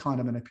some kind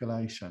of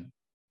manipulation.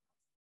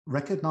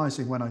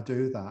 Recognizing when I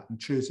do that and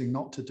choosing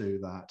not to do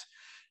that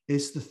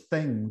is the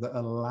thing that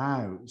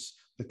allows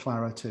the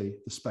clarity,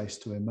 the space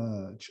to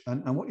emerge.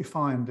 And what you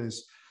find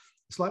is,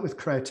 it's like with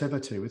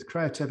creativity. With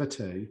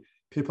creativity,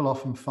 people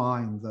often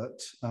find that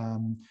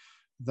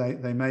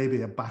they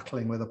maybe are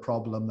battling with a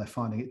problem, they're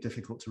finding it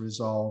difficult to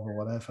resolve or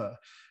whatever,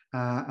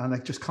 and they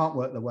just can't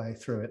work their way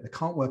through it. They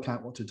can't work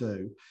out what to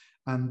do.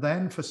 And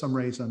then for some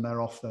reason,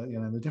 they're off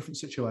in a different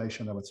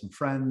situation, they're with some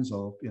friends,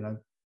 or,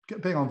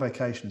 being on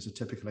vacation is a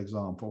typical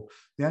example.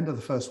 The end of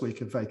the first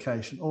week of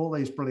vacation, all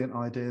these brilliant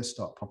ideas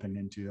start popping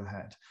into your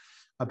head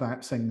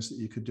about things that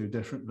you could do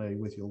differently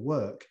with your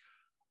work.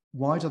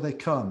 Why do they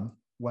come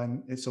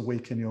when it's a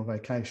week in your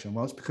vacation?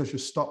 Well, it's because you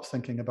stop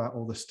thinking about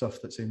all the stuff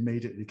that's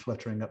immediately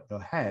cluttering up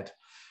your head.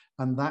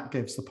 And that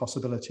gives the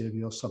possibility of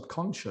your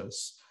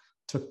subconscious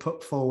to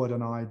put forward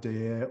an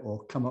idea,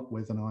 or come up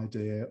with an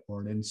idea or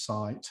an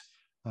insight,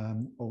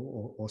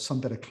 or some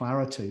bit of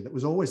clarity that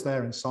was always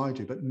there inside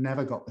you, but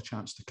never got the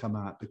chance to come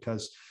out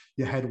because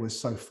your head was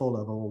so full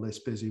of all this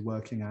busy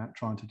working out,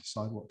 trying to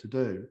decide what to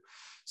do.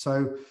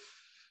 So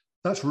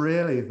that's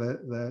really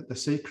the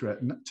secret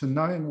to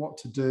knowing what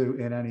to do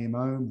in any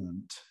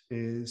moment,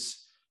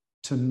 is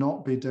to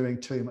not be doing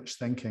too much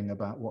thinking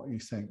about what you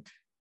think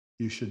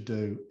you should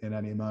do in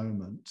any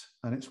moment.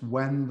 And it's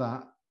when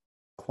that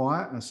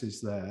quietness is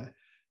there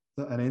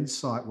that an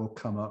insight will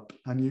come up,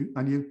 and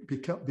you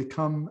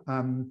become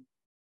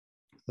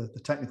the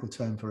technical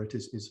term for it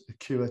is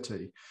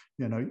acuity.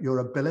 Your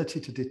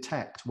ability to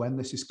detect when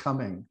this is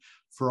coming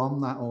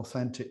from that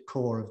authentic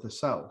core of the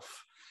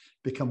self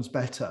becomes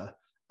better.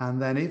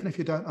 And then even if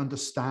you don't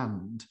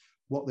understand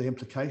what the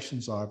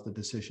implications are of the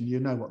decision, you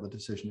know what the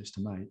decision is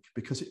to make,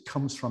 because it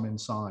comes from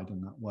inside in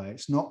that way.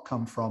 It's not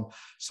come from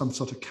some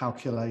sort of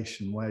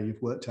calculation where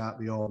you've worked out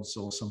the odds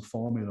or some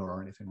formula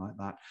or anything like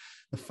that.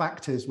 The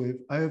fact is, we've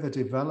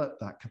overdeveloped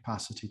that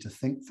capacity to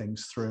think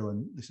things through.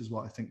 And this is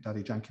what I think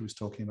Daddy Janki was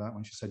talking about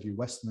when she said, you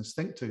Westerners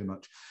think too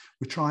much.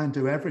 We try and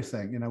do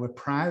everything. We're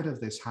proud of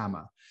this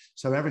hammer,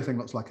 so everything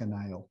looks like a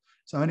nail.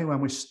 So only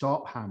when we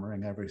stop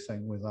hammering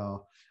everything with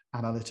our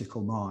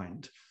analytical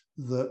mind,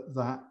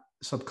 that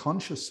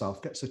subconscious self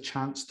gets a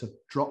chance to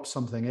drop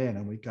something in,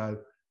 and we go,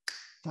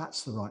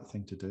 that's the right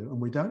thing to do. And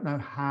we don't know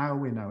how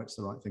we know it's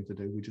the right thing to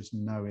do, we just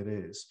know it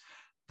is.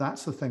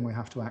 That's the thing we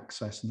have to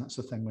access, and that's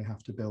the thing we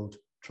have to build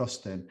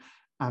trust in.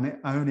 And it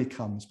only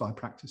comes by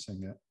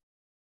practicing it.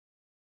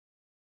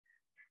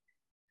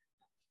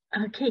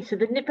 Okay, so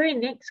the very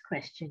next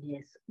question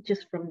is,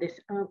 just from this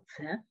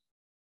answer,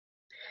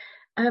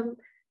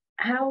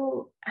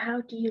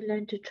 how do you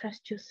learn to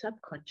trust your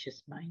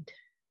subconscious mind?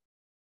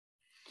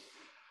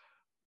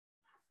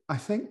 I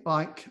think,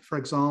 like, for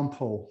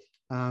example,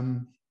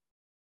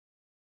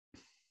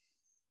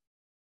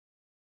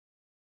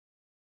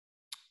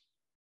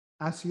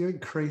 as you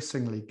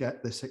increasingly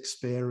get this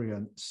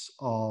experience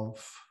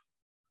of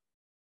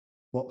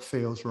what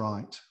feels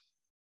right,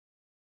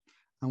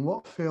 and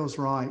what feels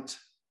right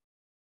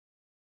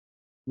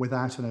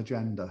without an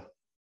agenda,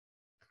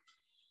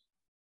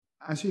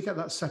 as you get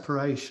that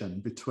separation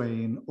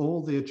between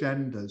all the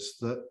agendas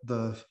that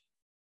the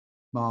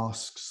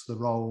masks, the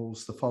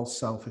roles, the false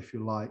self, if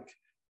you like,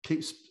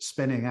 keeps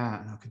spinning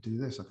out. And I could do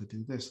this,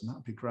 and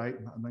that'd be great,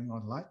 and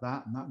I'd like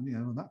that, and that, you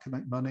know, that could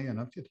make money, and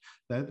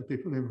they're the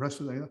people who impress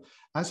with you.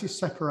 As you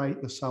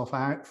separate yourself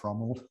out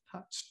from all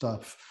that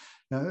stuff,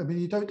 you know, I mean,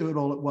 you don't do it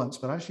all at once,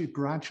 but as you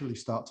gradually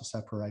start to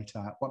separate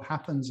out, what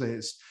happens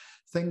is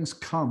things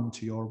come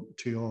to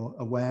your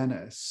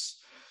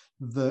awareness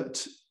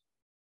that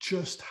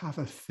just have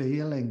a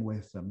feeling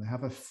with them. They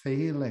have a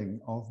feeling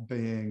of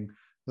being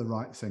the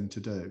right thing to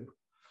do.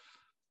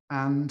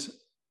 And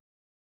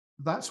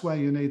that's where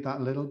you need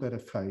that little bit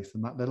of faith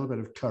and that little bit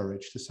of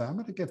courage to say, I'm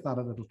going to give that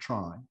a little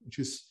try, which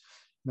is,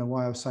 you know,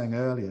 why I was saying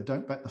earlier,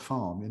 don't bet the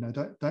farm. You know,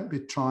 don't be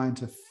trying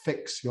to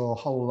fix your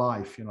whole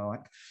life. You know,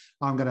 like,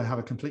 I'm going to have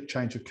a complete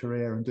change of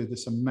career and do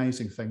this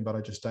amazing thing, but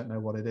I just don't know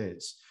what it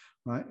is,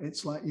 right?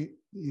 It's like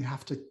you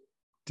have to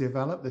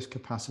develop this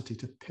capacity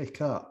to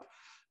pick up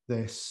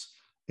this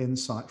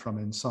insight from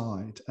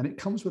inside, and it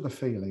comes with a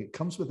feeling. It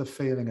comes with a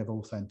feeling of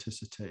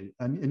authenticity,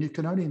 and you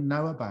can only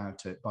know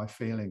about it by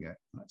feeling it.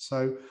 Right?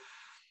 So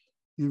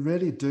you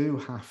really do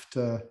have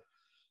to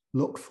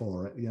look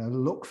for it, you know,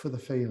 look for the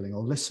feeling,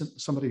 or listen.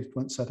 Somebody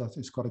once said, I think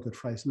it's quite a good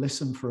phrase,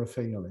 listen for a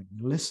feeling.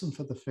 Listen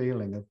for the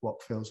feeling of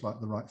what feels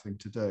like the right thing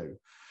to do.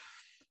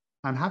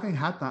 And having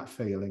had that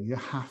feeling, you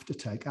have to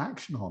take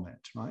action on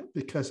it, right?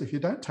 Because if you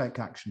don't take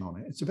action on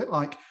it, it's a bit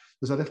like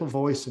there's a little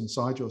voice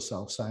inside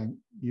yourself saying,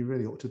 you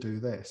really ought to do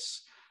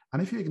this.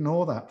 And if you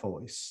ignore that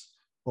voice,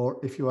 or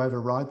if you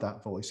override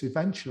that voice,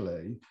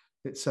 eventually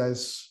it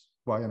says,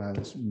 well, you know,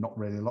 there's not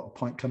really a lot of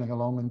point coming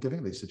along and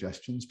giving these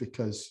suggestions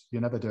because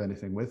you never do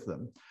anything with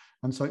them.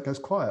 And so it goes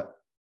quiet.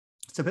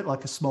 It's a bit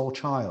like a small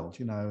child,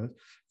 you know,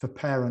 if a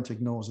parent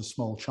ignores a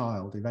small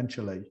child,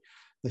 eventually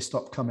they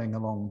stop coming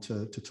along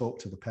to talk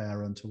to the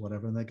parent or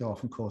whatever, and they go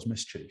off and cause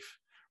mischief,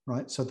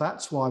 right? So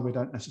that's why we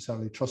don't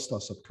necessarily trust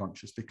our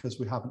subconscious, because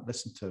we haven't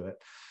listened to it.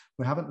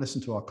 We haven't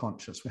listened to our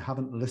conscious. We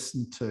haven't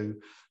listened to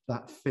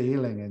that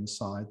feeling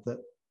inside that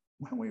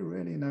when we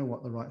really know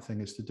what the right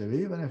thing is to do,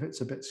 even if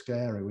it's a bit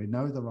scary, we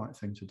know the right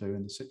thing to do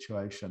in the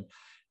situation.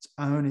 It's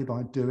only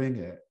by doing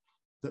it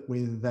that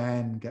we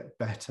then get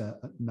better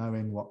at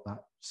knowing what that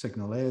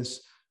signal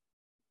is,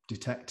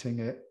 detecting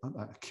it,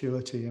 that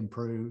acuity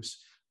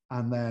improves.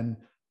 And then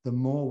the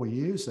more we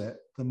use it,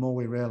 the more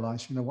we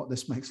realize, you know what,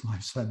 this makes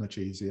life so much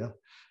easier.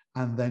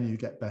 And then you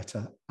get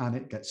better and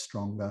it gets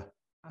stronger.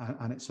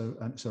 And it's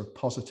a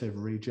positive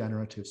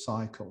regenerative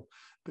cycle.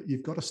 But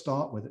you've got to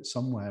start with it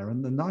somewhere.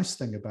 And the nice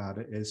thing about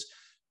it is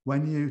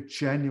when you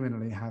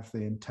genuinely have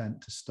the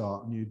intent to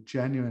start and you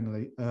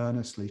genuinely,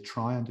 earnestly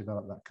try and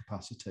develop that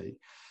capacity,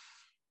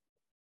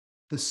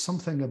 there's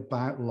something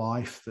about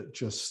life that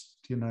just,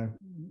 you know,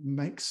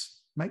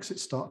 makes it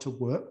start to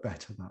work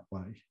better that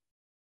way.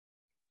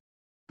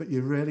 But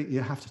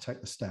you have to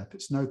take the step.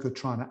 It's no good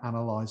trying to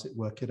analyze it,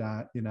 work it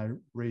out, you know,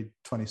 read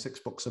 26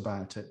 books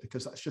about it,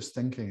 because that's just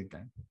thinking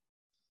again.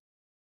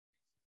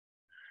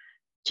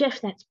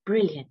 Jeff, that's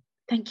brilliant.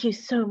 Thank you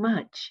so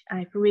much.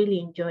 I've really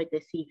enjoyed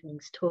this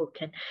evening's talk,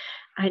 and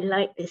I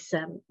like this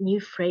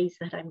new phrase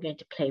that I'm going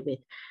to play with.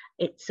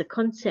 It's a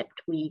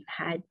concept we've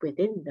had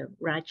within the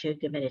Raj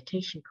Yoga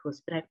meditation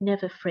course, but I've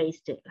never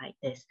phrased it like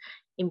this: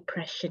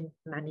 impression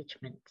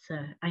management. So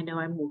I know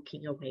I'm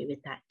walking away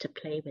with that to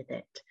play with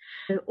it.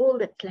 So all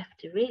that's left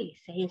to really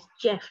say is,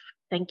 Jeff,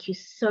 thank you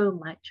so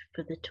much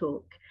for the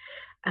talk.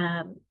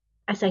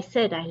 As I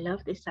said, I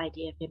love this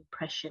idea of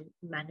impression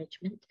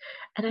management.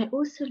 And I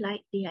also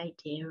like the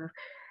idea of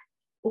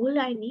all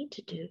I need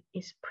to do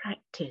is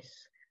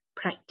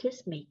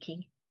practice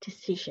making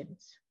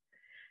decisions.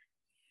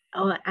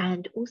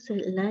 And also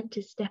learn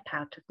to step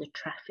out of the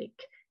traffic,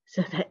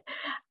 so that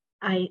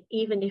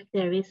even if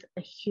there is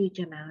a huge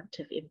amount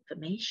of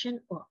information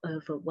or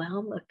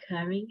overwhelm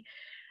occurring,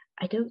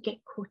 I don't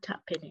get caught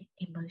up in it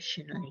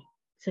emotionally.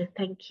 So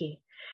thank you.